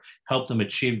to help them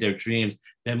achieve their dreams,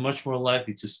 they're much more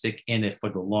likely to stick in it for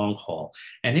the long haul.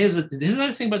 And here's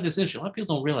another thing about this industry. A lot of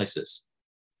people don't realize this.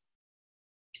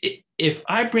 If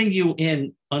I bring you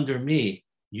in under me,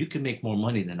 you can make more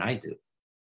money than I do.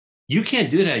 You can't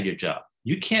do that at your job.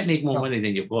 You can't make more money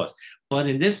than your boss. But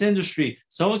in this industry,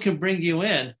 someone can bring you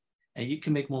in and you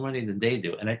can make more money than they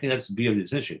do. And I think that's the beauty of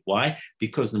this industry. Why?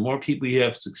 Because the more people you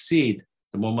have succeed,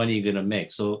 the more money you're going to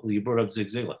make. So you brought up Zig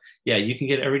Ziglar. Yeah, you can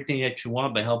get everything that you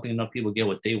want by helping enough people get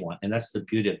what they want. And that's the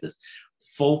beauty of this.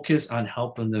 Focus on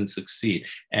helping them succeed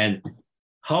and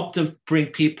help them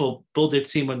build their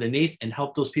team underneath, and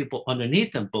help those people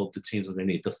underneath them build the teams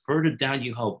underneath. The further down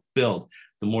you help build,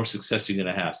 the more success you're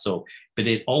going to have. So, but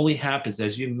it only happens,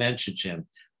 as you mentioned, Jim,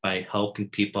 by helping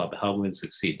people up, helping them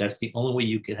succeed. That's the only way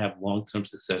you can have long-term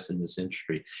success in this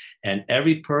industry. And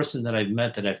every person that I've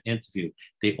met, that I've interviewed,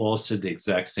 they all said the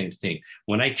exact same thing.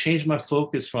 When I changed my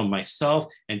focus from myself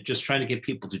and just trying to get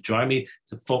people to join me,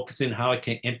 to focusing how I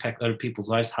can impact other people's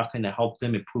lives, how can I help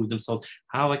them improve themselves,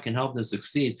 how I can help them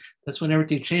succeed, that's when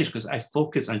everything changed, because I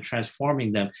focus on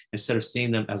transforming them instead of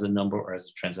seeing them as a number or as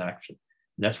a transaction.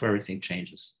 And that's where everything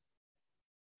changes.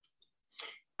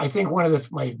 I think one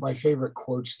of my favorite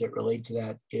quotes that relate to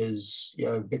that is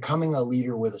becoming a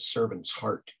leader with a servant's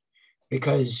heart,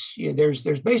 because there's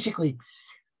basically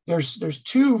there's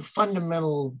 2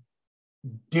 fundamental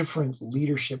different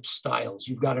leadership styles.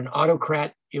 You've got an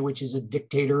autocrat, which is a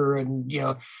dictator and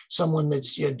someone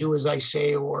that's do as I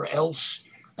say or else,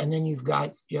 and then you've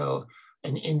got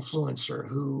an influencer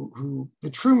who the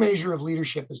true measure of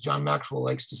leadership, as John Maxwell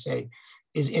likes to say,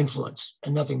 is influence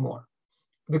and nothing more.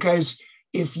 Because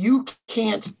if you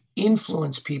can't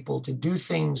influence people to do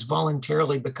things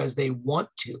voluntarily because they want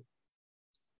to,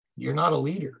 you're not a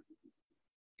leader.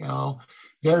 You know,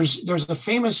 there's a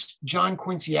famous John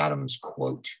Quincy Adams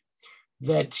quote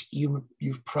that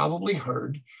you've probably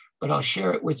heard, but I'll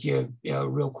share it with you,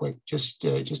 real quick, just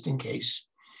in case.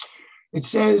 It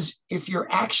says, if your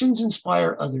actions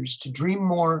inspire others to dream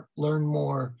more, learn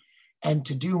more, and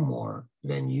to do more,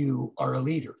 then you are a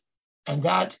leader. And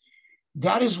that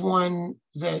is one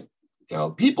that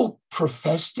people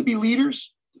profess to be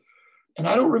leaders. And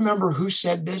I don't remember who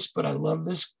said this, but I love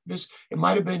this. It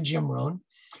might have been Jim Rohn.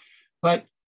 But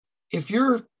if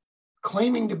you're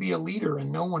claiming to be a leader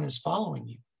and no one is following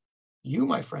you, you,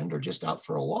 my friend, are just out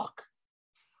for a walk.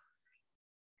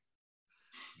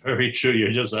 Very true.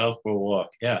 You're just out for a walk.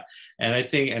 Yeah.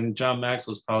 And John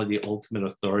Maxwell is probably the ultimate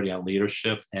authority on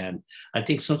leadership. And I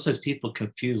think sometimes people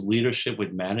confuse leadership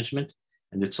with management,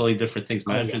 and it's totally different things.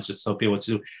 Management is just helping people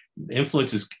to do.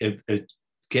 Influence is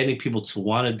getting people to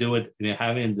want to do it and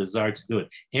having a desire to do it.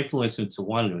 Influence them to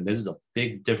want to do it. This is a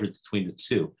big difference between the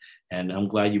two. And I'm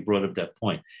glad you brought up that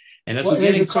point. And that's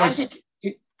there's a classic.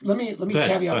 Let me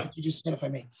caveat what you just said, if I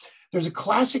may. There's a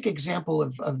classic example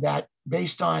of that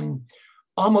based on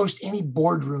almost any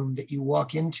boardroom that you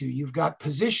walk into. You've got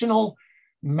positional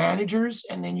managers,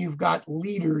 and then you've got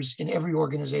leaders in every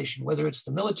organization, whether it's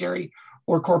the military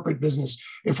or corporate business.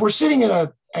 If we're sitting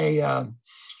at a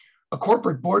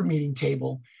corporate board meeting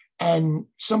table and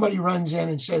somebody runs in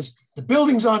and says, the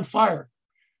building's on fire,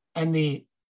 and the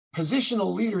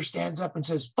positional leader stands up and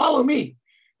says, follow me,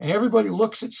 and everybody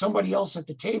looks at somebody else at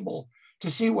the table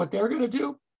to see what they're going to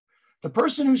do, the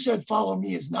person who said, follow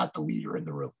me, is not the leader in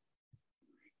the room.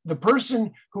 The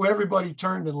person who everybody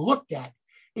turned and looked at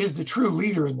is the true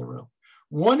leader in the room.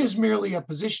 One is merely a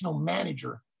positional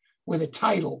manager with a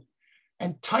title,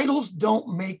 and titles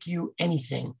don't make you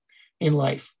anything in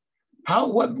life.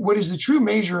 What is the true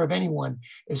measure of anyone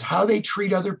is how they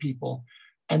treat other people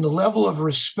and the level of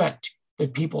respect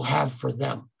that people have for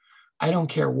them. I don't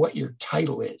care what your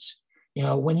title is.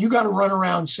 When you got to run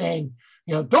around saying,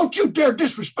 don't you dare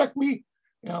disrespect me,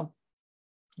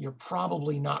 you're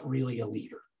probably not really a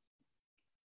leader.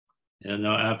 Yeah,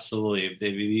 no, absolutely.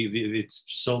 It's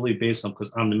solely based on,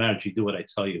 because I'm the manager, you do what I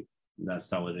tell you.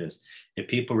 That's not what it is. If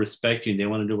people respect you and they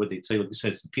want to do what they tell you, like you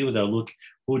said, it's the people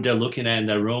who they're looking at in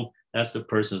that room, that's the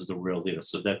person who's the real leader.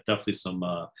 So that's definitely some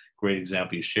great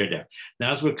example you shared there.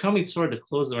 Now, as we're coming toward the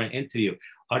close of our interview,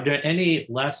 are there any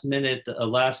last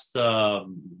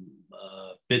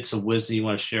bits of wisdom you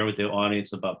want to share with the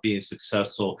audience about being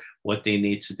successful, what they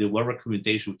need to do? What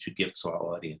recommendation would you give to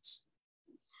our audience?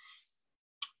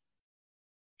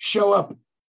 Show up.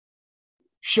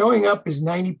 Showing up is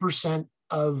 90%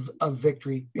 of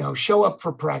victory. Show up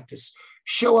for practice.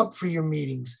 Show up for your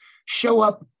meetings. Show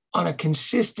up on a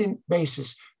consistent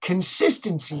basis.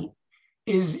 Consistency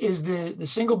is the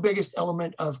single biggest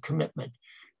element of commitment,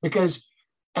 because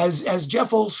as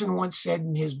Jeff Olson once said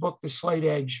in his book, The Slight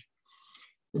Edge,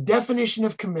 the definition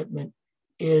of commitment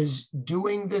is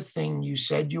doing the thing you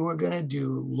said you were going to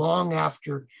do long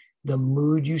after the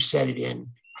mood you said it in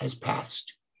has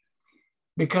passed.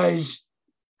 Because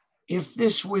if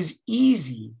this was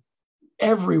easy,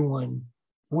 everyone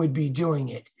would be doing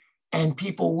it, and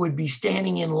people would be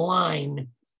standing in line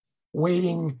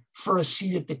waiting for a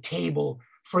seat at the table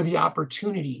for the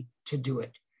opportunity to do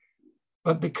it.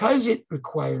 But because it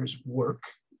requires work,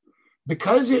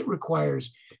 because it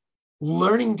requires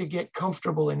learning to get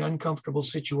comfortable in uncomfortable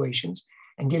situations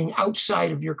and getting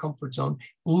outside of your comfort zone,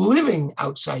 living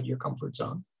outside your comfort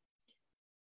zone,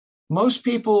 most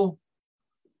people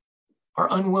are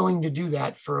unwilling to do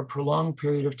that for a prolonged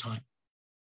period of time.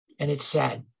 And it's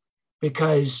sad,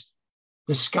 because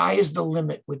the sky is the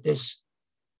limit with this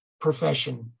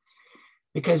profession.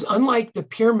 Because unlike the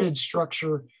pyramid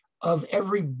structure of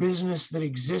every business that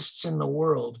exists in the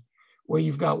world, where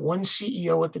you've got one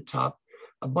CEO at the top,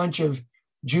 a bunch of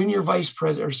junior vice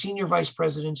presidents or senior vice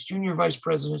presidents, junior vice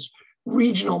presidents,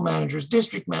 regional managers,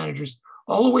 district managers,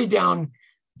 all the way down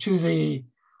to the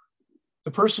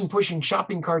person pushing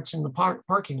shopping carts in the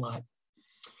parking lot.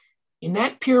 In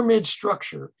that pyramid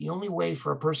structure, the only way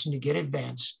for a person to get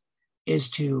advance is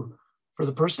for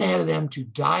the person ahead of them to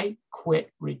die,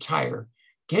 quit, retire,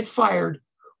 get fired,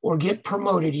 or get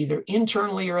promoted either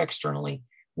internally or externally,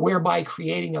 whereby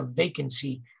creating a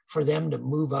vacancy for them to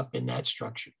move up in that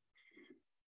structure.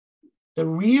 The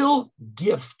real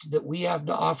gift that we have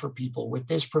to offer people with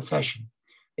this profession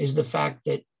is the fact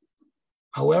that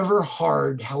however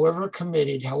hard, however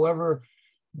committed, however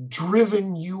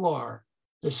driven you are,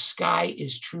 the sky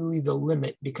is truly the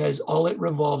limit, because all it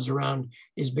revolves around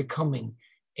is becoming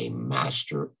a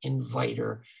master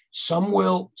inviter. Some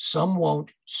will, some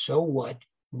won't. So what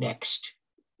next?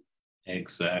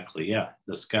 Exactly. Yeah.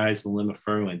 The sky's the limit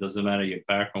for everyone. It doesn't matter your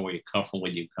background, where you come from,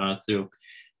 what you've gone through.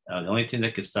 The only thing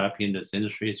that can stop you in this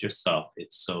industry is yourself.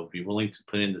 So if you're willing to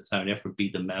put in the time and effort, be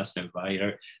the master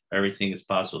inviter, everything is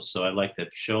possible. So I like to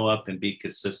show up and be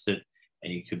consistent,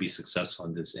 and you could be successful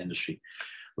in this industry.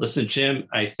 Listen, Jim,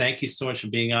 I thank you so much for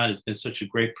being on. It's been such a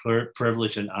great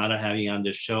privilege and honor having you on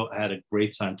this show. I had a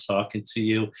great time talking to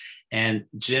you. And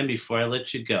Jim, before I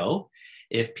let you go,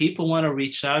 if people want to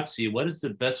reach out to you, what is the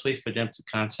best way for them to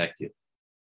contact you?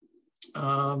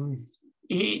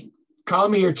 Call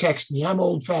me or text me. I'm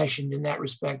old fashioned in that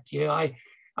respect. You know, I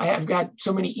have got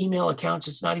so many email accounts.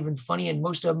 It's not even funny. And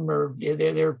most of them are,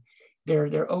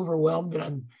 they're overwhelmed,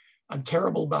 and I'm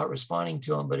terrible about responding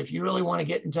to them. But if you really want to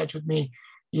get in touch with me,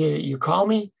 you call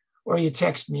me or you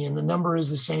text me, and the number is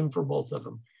the same for both of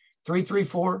them.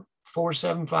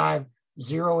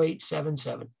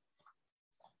 334-475-0877.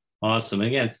 Awesome.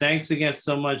 Again, thanks again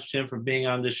so much, Jim, for being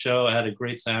on the show. I had a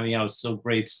great time. It was so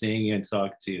great seeing you and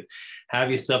talking to you. Have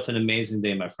yourself an amazing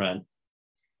day, my friend.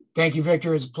 Thank you,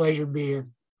 Victor. It's a pleasure to be here.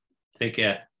 Take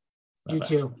care. You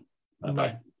too.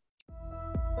 Bye-bye.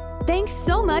 Thanks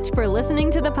so much for listening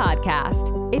to the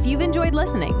podcast. If you've enjoyed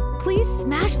listening, please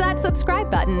smash that subscribe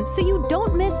button so you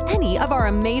don't miss any of our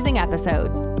amazing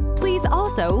episodes. Please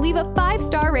also leave a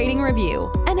 5-star rating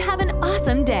review, and have an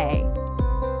awesome day.